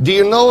 Do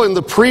you know in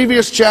the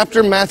previous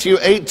chapter, Matthew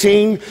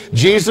 18,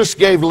 Jesus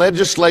gave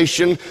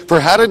legislation for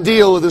how to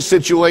deal with a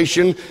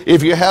situation.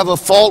 If you have a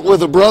fault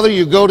with a brother,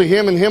 you go to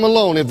him and him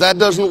alone. If that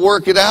doesn't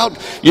work it out,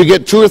 you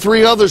get 2 or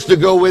 3 others to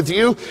go with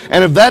you.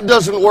 And if that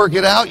doesn't work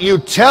it out, you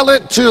tell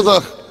it to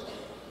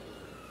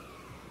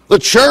the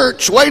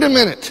church. Wait a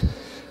minute.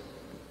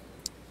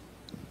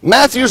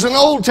 Matthew's an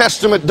Old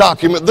Testament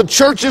document. The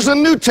church is a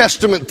New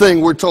Testament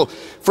thing, we're told.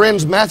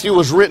 Friends, Matthew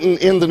was written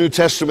in the New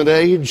Testament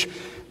age,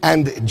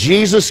 and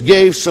Jesus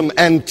gave some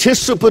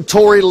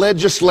anticipatory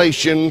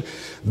legislation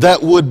that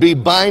would be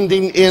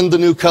binding in the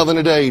New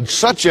Covenant age,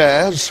 such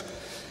as,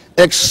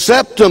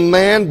 except a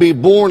man be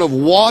born of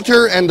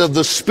water and of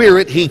the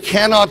Spirit, he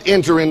cannot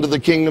enter into the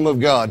kingdom of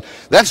God.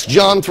 That's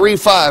John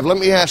 3:5. Let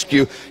me ask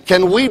you,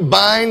 can we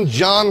bind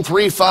John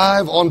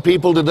 3:5 on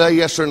people today,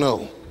 yes or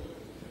no?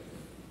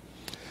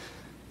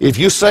 If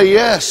you say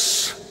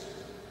yes,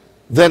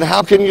 then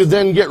how can you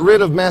then get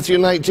rid of Matthew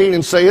 19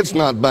 and say it's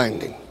not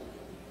binding?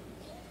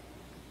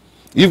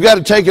 You've got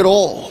to take it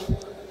all.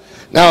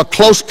 Now, a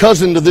close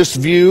cousin to this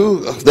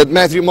view, that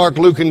Matthew, Mark,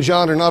 Luke, and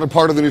John are not a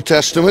part of the New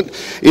Testament,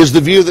 is the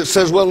view that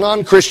says, well,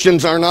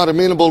 non-Christians are not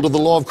amenable to the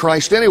law of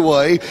Christ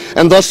anyway,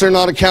 and thus they're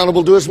not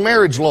accountable to his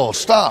marriage law.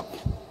 Stop.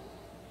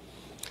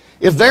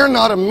 If they're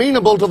not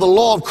amenable to the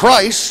law of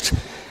Christ,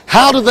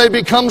 how do they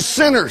become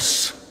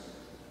sinners?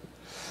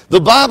 The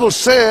Bible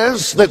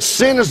says that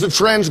sin is the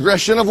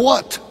transgression of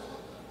what?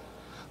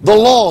 The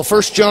law,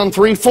 1 John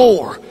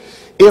 3:4.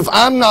 If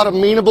I'm not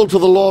amenable to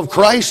the law of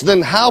Christ,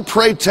 then how,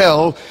 pray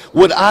tell,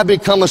 would I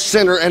become a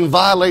sinner and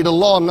violate a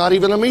law I'm not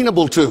even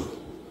amenable to?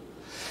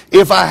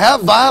 If I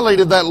have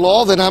violated that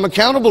law, then I'm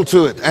accountable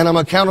to it. And I'm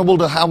accountable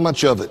to how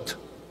much of it?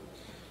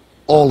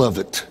 All of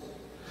it.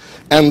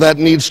 And that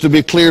needs to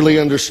be clearly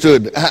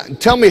understood.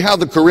 Tell me how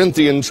the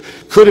Corinthians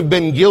could have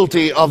been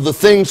guilty of the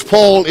things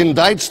Paul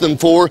indicts them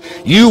for.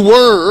 You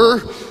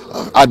were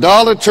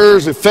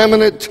idolaters,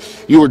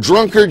 effeminate, you were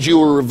drunkards, you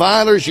were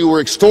revilers, you were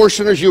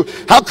extortioners.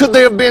 How could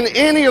they have been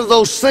any of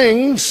those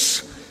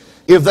things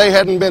if they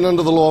hadn't been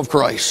under the law of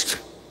Christ?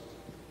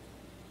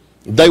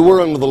 They were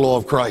under the law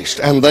of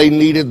Christ, and they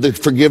needed the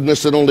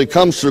forgiveness that only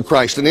comes through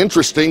Christ. And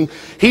interesting,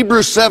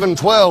 Hebrews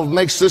 7:12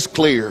 makes this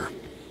clear.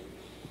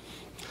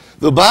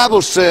 The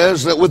Bible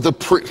says that with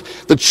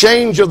the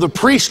change of the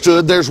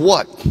priesthood, there's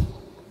what?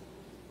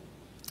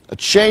 A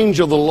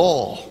change of the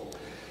law.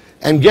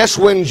 And guess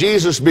when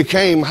Jesus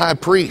became high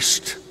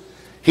priest?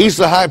 He's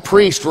the high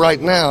priest right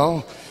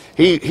now.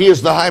 He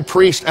is the high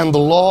priest, and the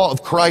law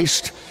of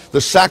Christ, the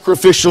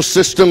sacrificial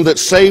system that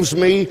saves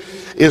me,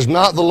 is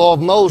not the law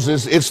of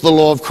Moses, it's the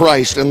law of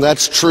Christ, and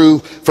that's true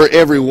for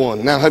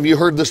everyone. Now, have you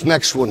heard this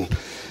next one?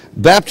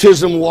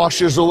 Baptism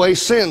washes away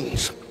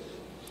sins.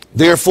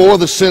 Therefore,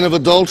 the sin of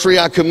adultery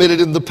I committed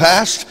in the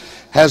past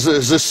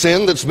is a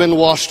sin that's been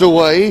washed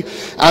away.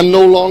 I'm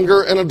no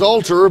longer an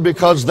adulterer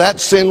because that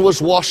sin was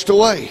washed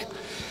away.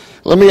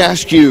 Let me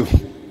ask you,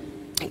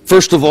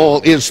 first of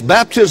all, is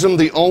baptism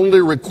the only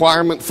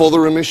requirement for the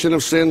remission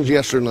of sins,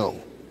 yes or no?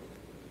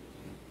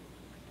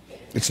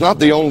 It's not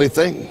the only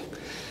thing.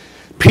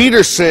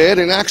 Peter said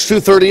in Acts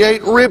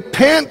 2:38,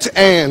 repent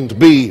and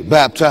be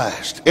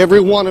baptized,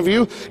 every one of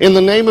you, in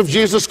the name of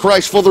Jesus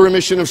Christ for the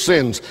remission of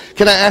sins.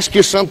 Can I ask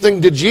you something?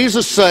 Did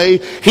Jesus say,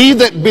 he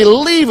that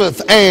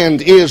believeth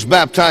and is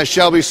baptized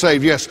shall be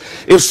saved? Yes.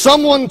 If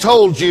someone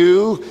told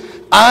you,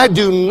 I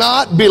do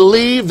not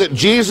believe that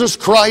Jesus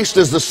Christ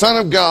is the Son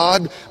of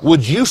God,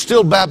 would you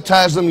still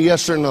baptize them,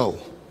 yes or no?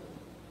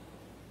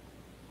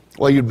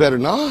 Well, you'd better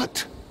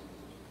not.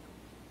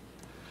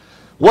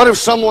 What if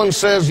someone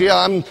says, yeah,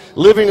 I'm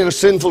living in a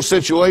sinful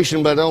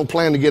situation, but I don't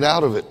plan to get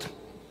out of it?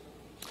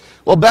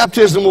 Well,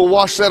 baptism will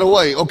wash that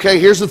away. Okay,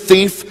 here's a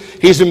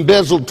thief. He's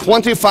embezzled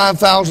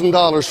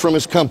 $25,000 from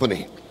his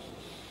company.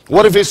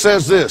 What if he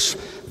says this?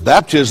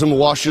 Baptism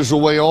washes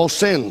away all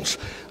sins.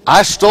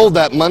 I stole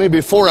that money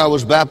before I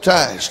was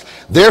baptized.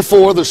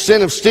 Therefore, the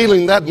sin of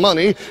stealing that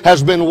money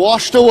has been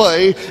washed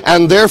away,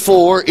 and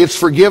therefore it's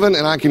forgiven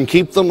and I can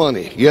keep the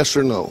money. Yes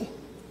or no?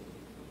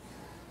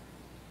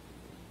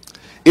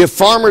 If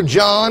Farmer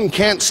John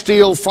can't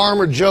steal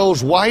Farmer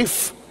Joe's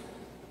wife,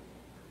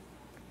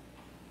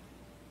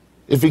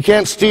 if he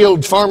can't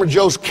steal Farmer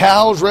Joe's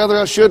cows, rather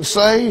I should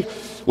say,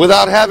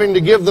 without having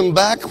to give them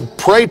back,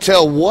 pray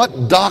tell,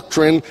 what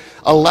doctrine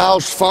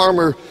allows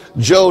Farmer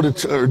Joe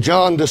or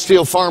John to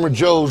steal Farmer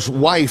Joe's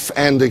wife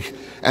and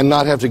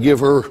not have to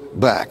give her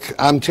back?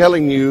 I'm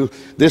telling you,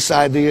 this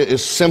idea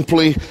is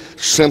simply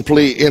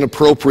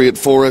inappropriate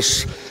for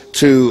us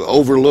to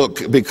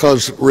overlook,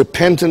 because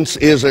repentance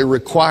is a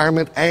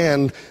requirement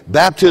and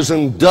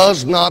baptism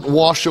does not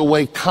wash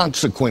away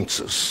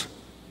consequences.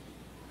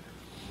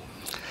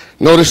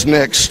 Notice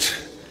next,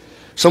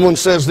 someone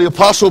says the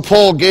Apostle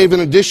Paul gave an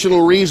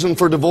additional reason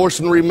for divorce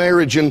and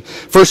remarriage in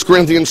 1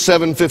 Corinthians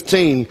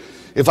 7:15.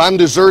 If I'm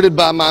deserted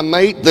by my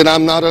mate, then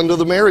I'm not under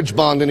the marriage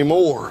bond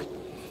anymore.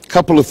 A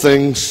couple of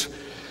things.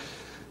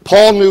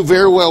 Paul knew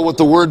very well what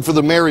the word for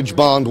the marriage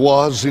bond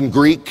was in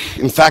Greek.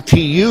 In fact,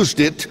 he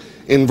used it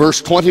in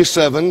verse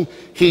 27.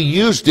 He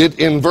used it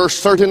in verse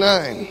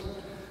 39.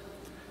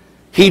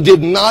 He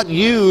did not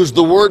use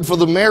the word for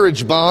the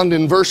marriage bond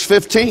in verse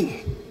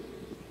 15.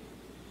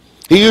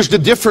 He used a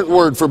different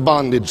word for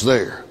bondage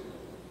there.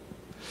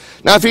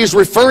 Now, if he's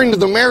referring to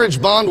the marriage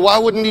bond, why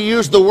wouldn't he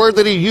use the word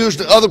that he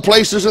used other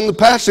places in the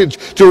passage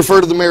to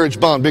refer to the marriage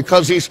bond?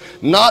 Because he's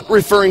not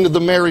referring to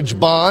the marriage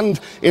bond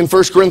in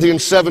 1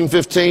 Corinthians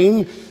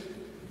 7:15.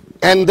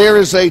 And there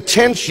is a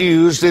tense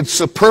used.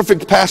 It's a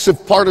perfect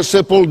passive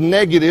participle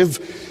negative.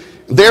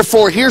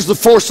 Therefore, here's the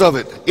force of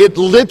it. It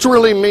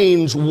literally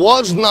means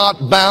was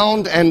not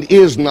bound and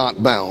is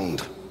not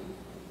bound.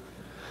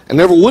 And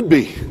never would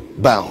be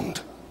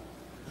bound.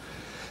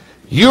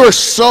 You are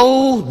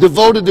so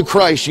devoted to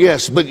Christ,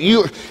 yes, but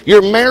your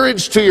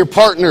marriage to your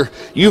partner,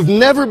 you've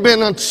never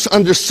been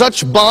under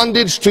such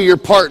bondage to your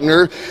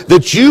partner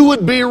that you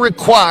would be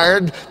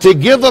required to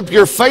give up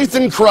your faith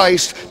in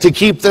Christ to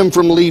keep them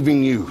from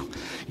leaving you.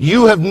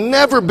 You have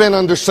never been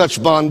under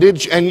such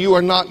bondage, and you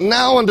are not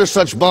now under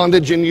such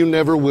bondage, and you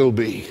never will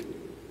be.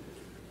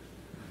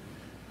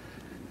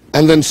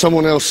 And then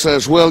someone else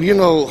says, well, you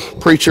know,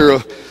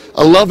 preacher,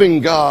 a loving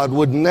God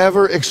would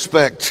never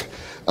expect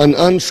an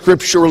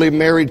unscripturally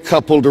married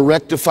couple to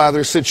rectify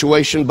their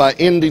situation by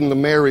ending the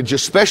marriage,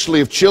 especially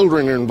if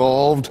children are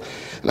involved.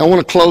 And I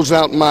want to close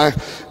out my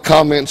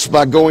comments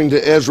by going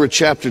to Ezra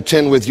chapter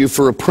 10 with you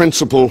for a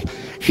principle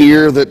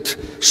here that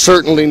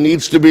certainly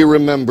needs to be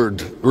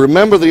remembered.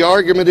 Remember, the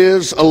argument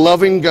is a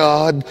loving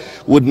God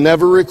would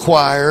never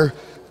require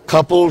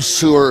couples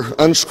who are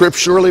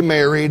unscripturally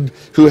married,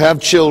 who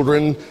have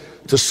children,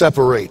 to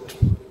separate.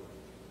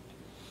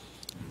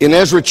 In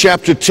Ezra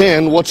chapter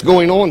 10, what's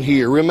going on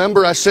here?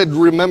 Remember, I said,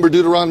 remember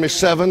Deuteronomy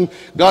 7?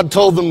 God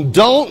told them,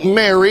 don't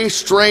marry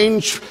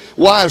strange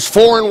wives,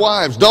 foreign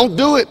wives. Don't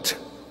do it.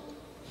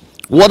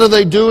 What are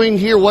they doing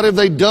here? What have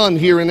they done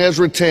here in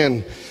Ezra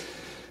 10?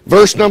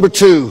 Verse number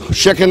 2,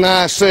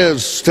 Shechaniah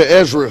says to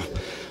Ezra,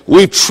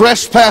 we've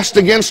trespassed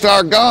against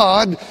our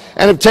God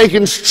and have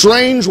taken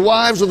strange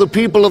wives of the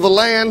people of the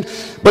land,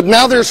 but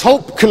now there's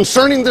hope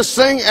concerning this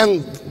thing,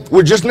 and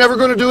we're just never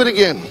going to do it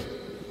again.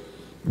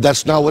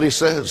 That's not what he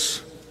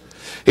says.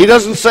 He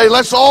doesn't say,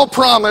 let's all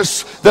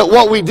promise that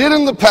what we did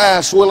in the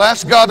past we'll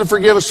ask God to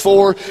forgive us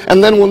for,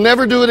 and then we'll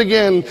never do it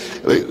again.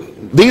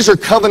 These are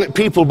covenant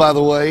people, by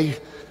the way.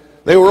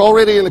 They were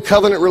already in a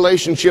covenant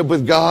relationship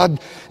with God,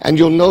 and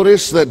you'll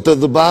notice that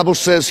the Bible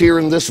says here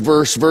in this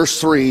verse,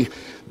 verse 3,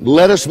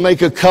 let us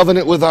make a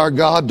covenant with our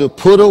God to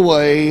put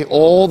away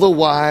all the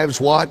wives,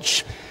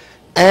 watch,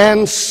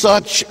 and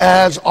such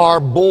as are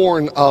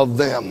born of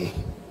them,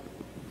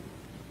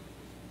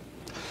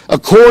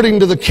 according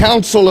to the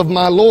counsel of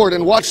my Lord.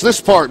 And watch this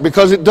part,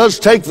 because it does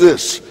take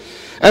this.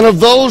 And of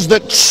those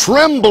that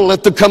tremble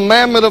at the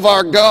commandment of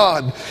our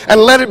God, and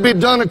let it be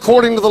done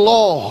according to the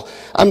law.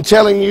 I'm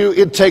telling you,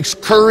 it takes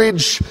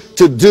courage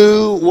to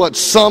do what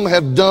some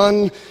have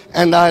done,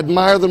 and I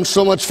admire them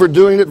so much for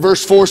doing it.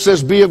 Verse 4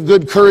 says, be of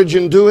good courage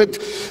and do it.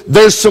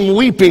 There's some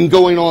weeping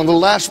going on. The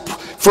last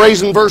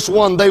phrase in verse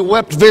 1, they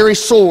wept very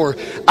sore.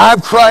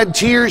 I've cried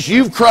tears,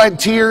 you've cried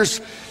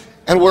tears.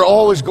 And we're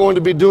always going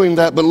to be doing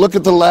that. But look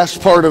at the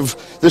last part of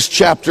this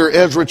chapter,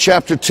 Ezra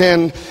chapter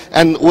 10.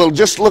 And we'll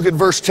just look at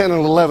verse 10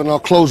 and 11. I'll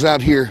close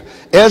out here.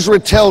 Ezra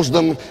tells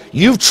them,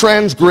 you've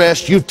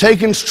transgressed, you've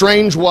taken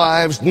strange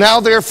wives. Now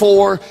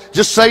therefore,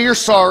 just say you're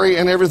sorry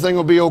and everything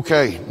will be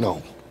okay.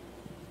 No.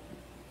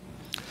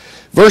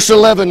 Verse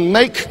 11,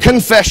 make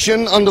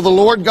confession unto the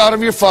Lord God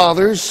of your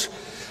fathers.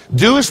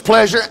 Do his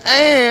pleasure.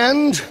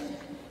 And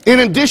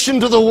in addition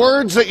to the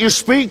words that you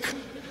speak,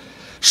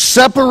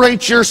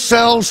 separate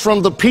yourselves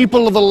from the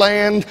people of the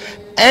land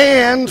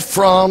and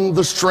from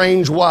the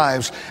strange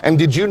wives. And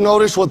did you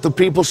notice what the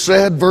people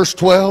said? Verse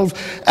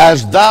 12,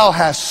 as thou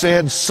hast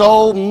said,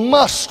 so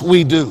must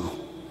we do.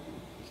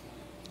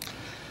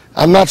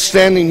 I'm not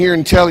standing here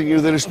and telling you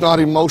that it's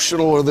not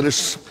emotional or that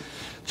it's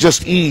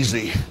just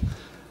easy.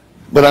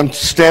 But I'm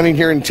standing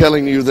here and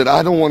telling you that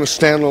I don't want to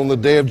stand on the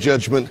day of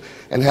judgment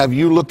and have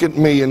you look at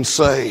me and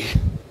say,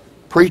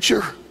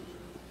 preacher,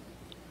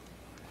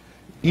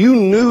 you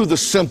knew the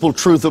simple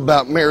truth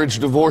about marriage,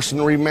 divorce,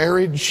 and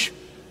remarriage.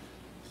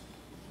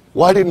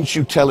 Why didn't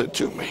you tell it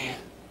to me?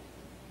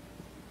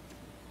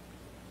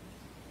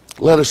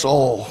 Let us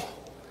all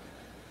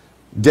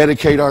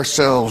dedicate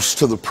ourselves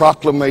to the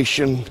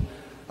proclamation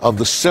of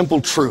the simple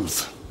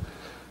truth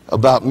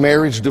about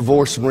marriage,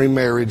 divorce, and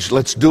remarriage.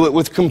 Let's do it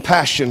with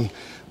compassion,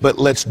 but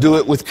let's do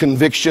it with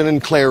conviction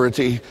and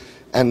clarity,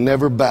 and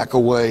never back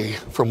away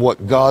from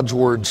what God's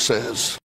Word says.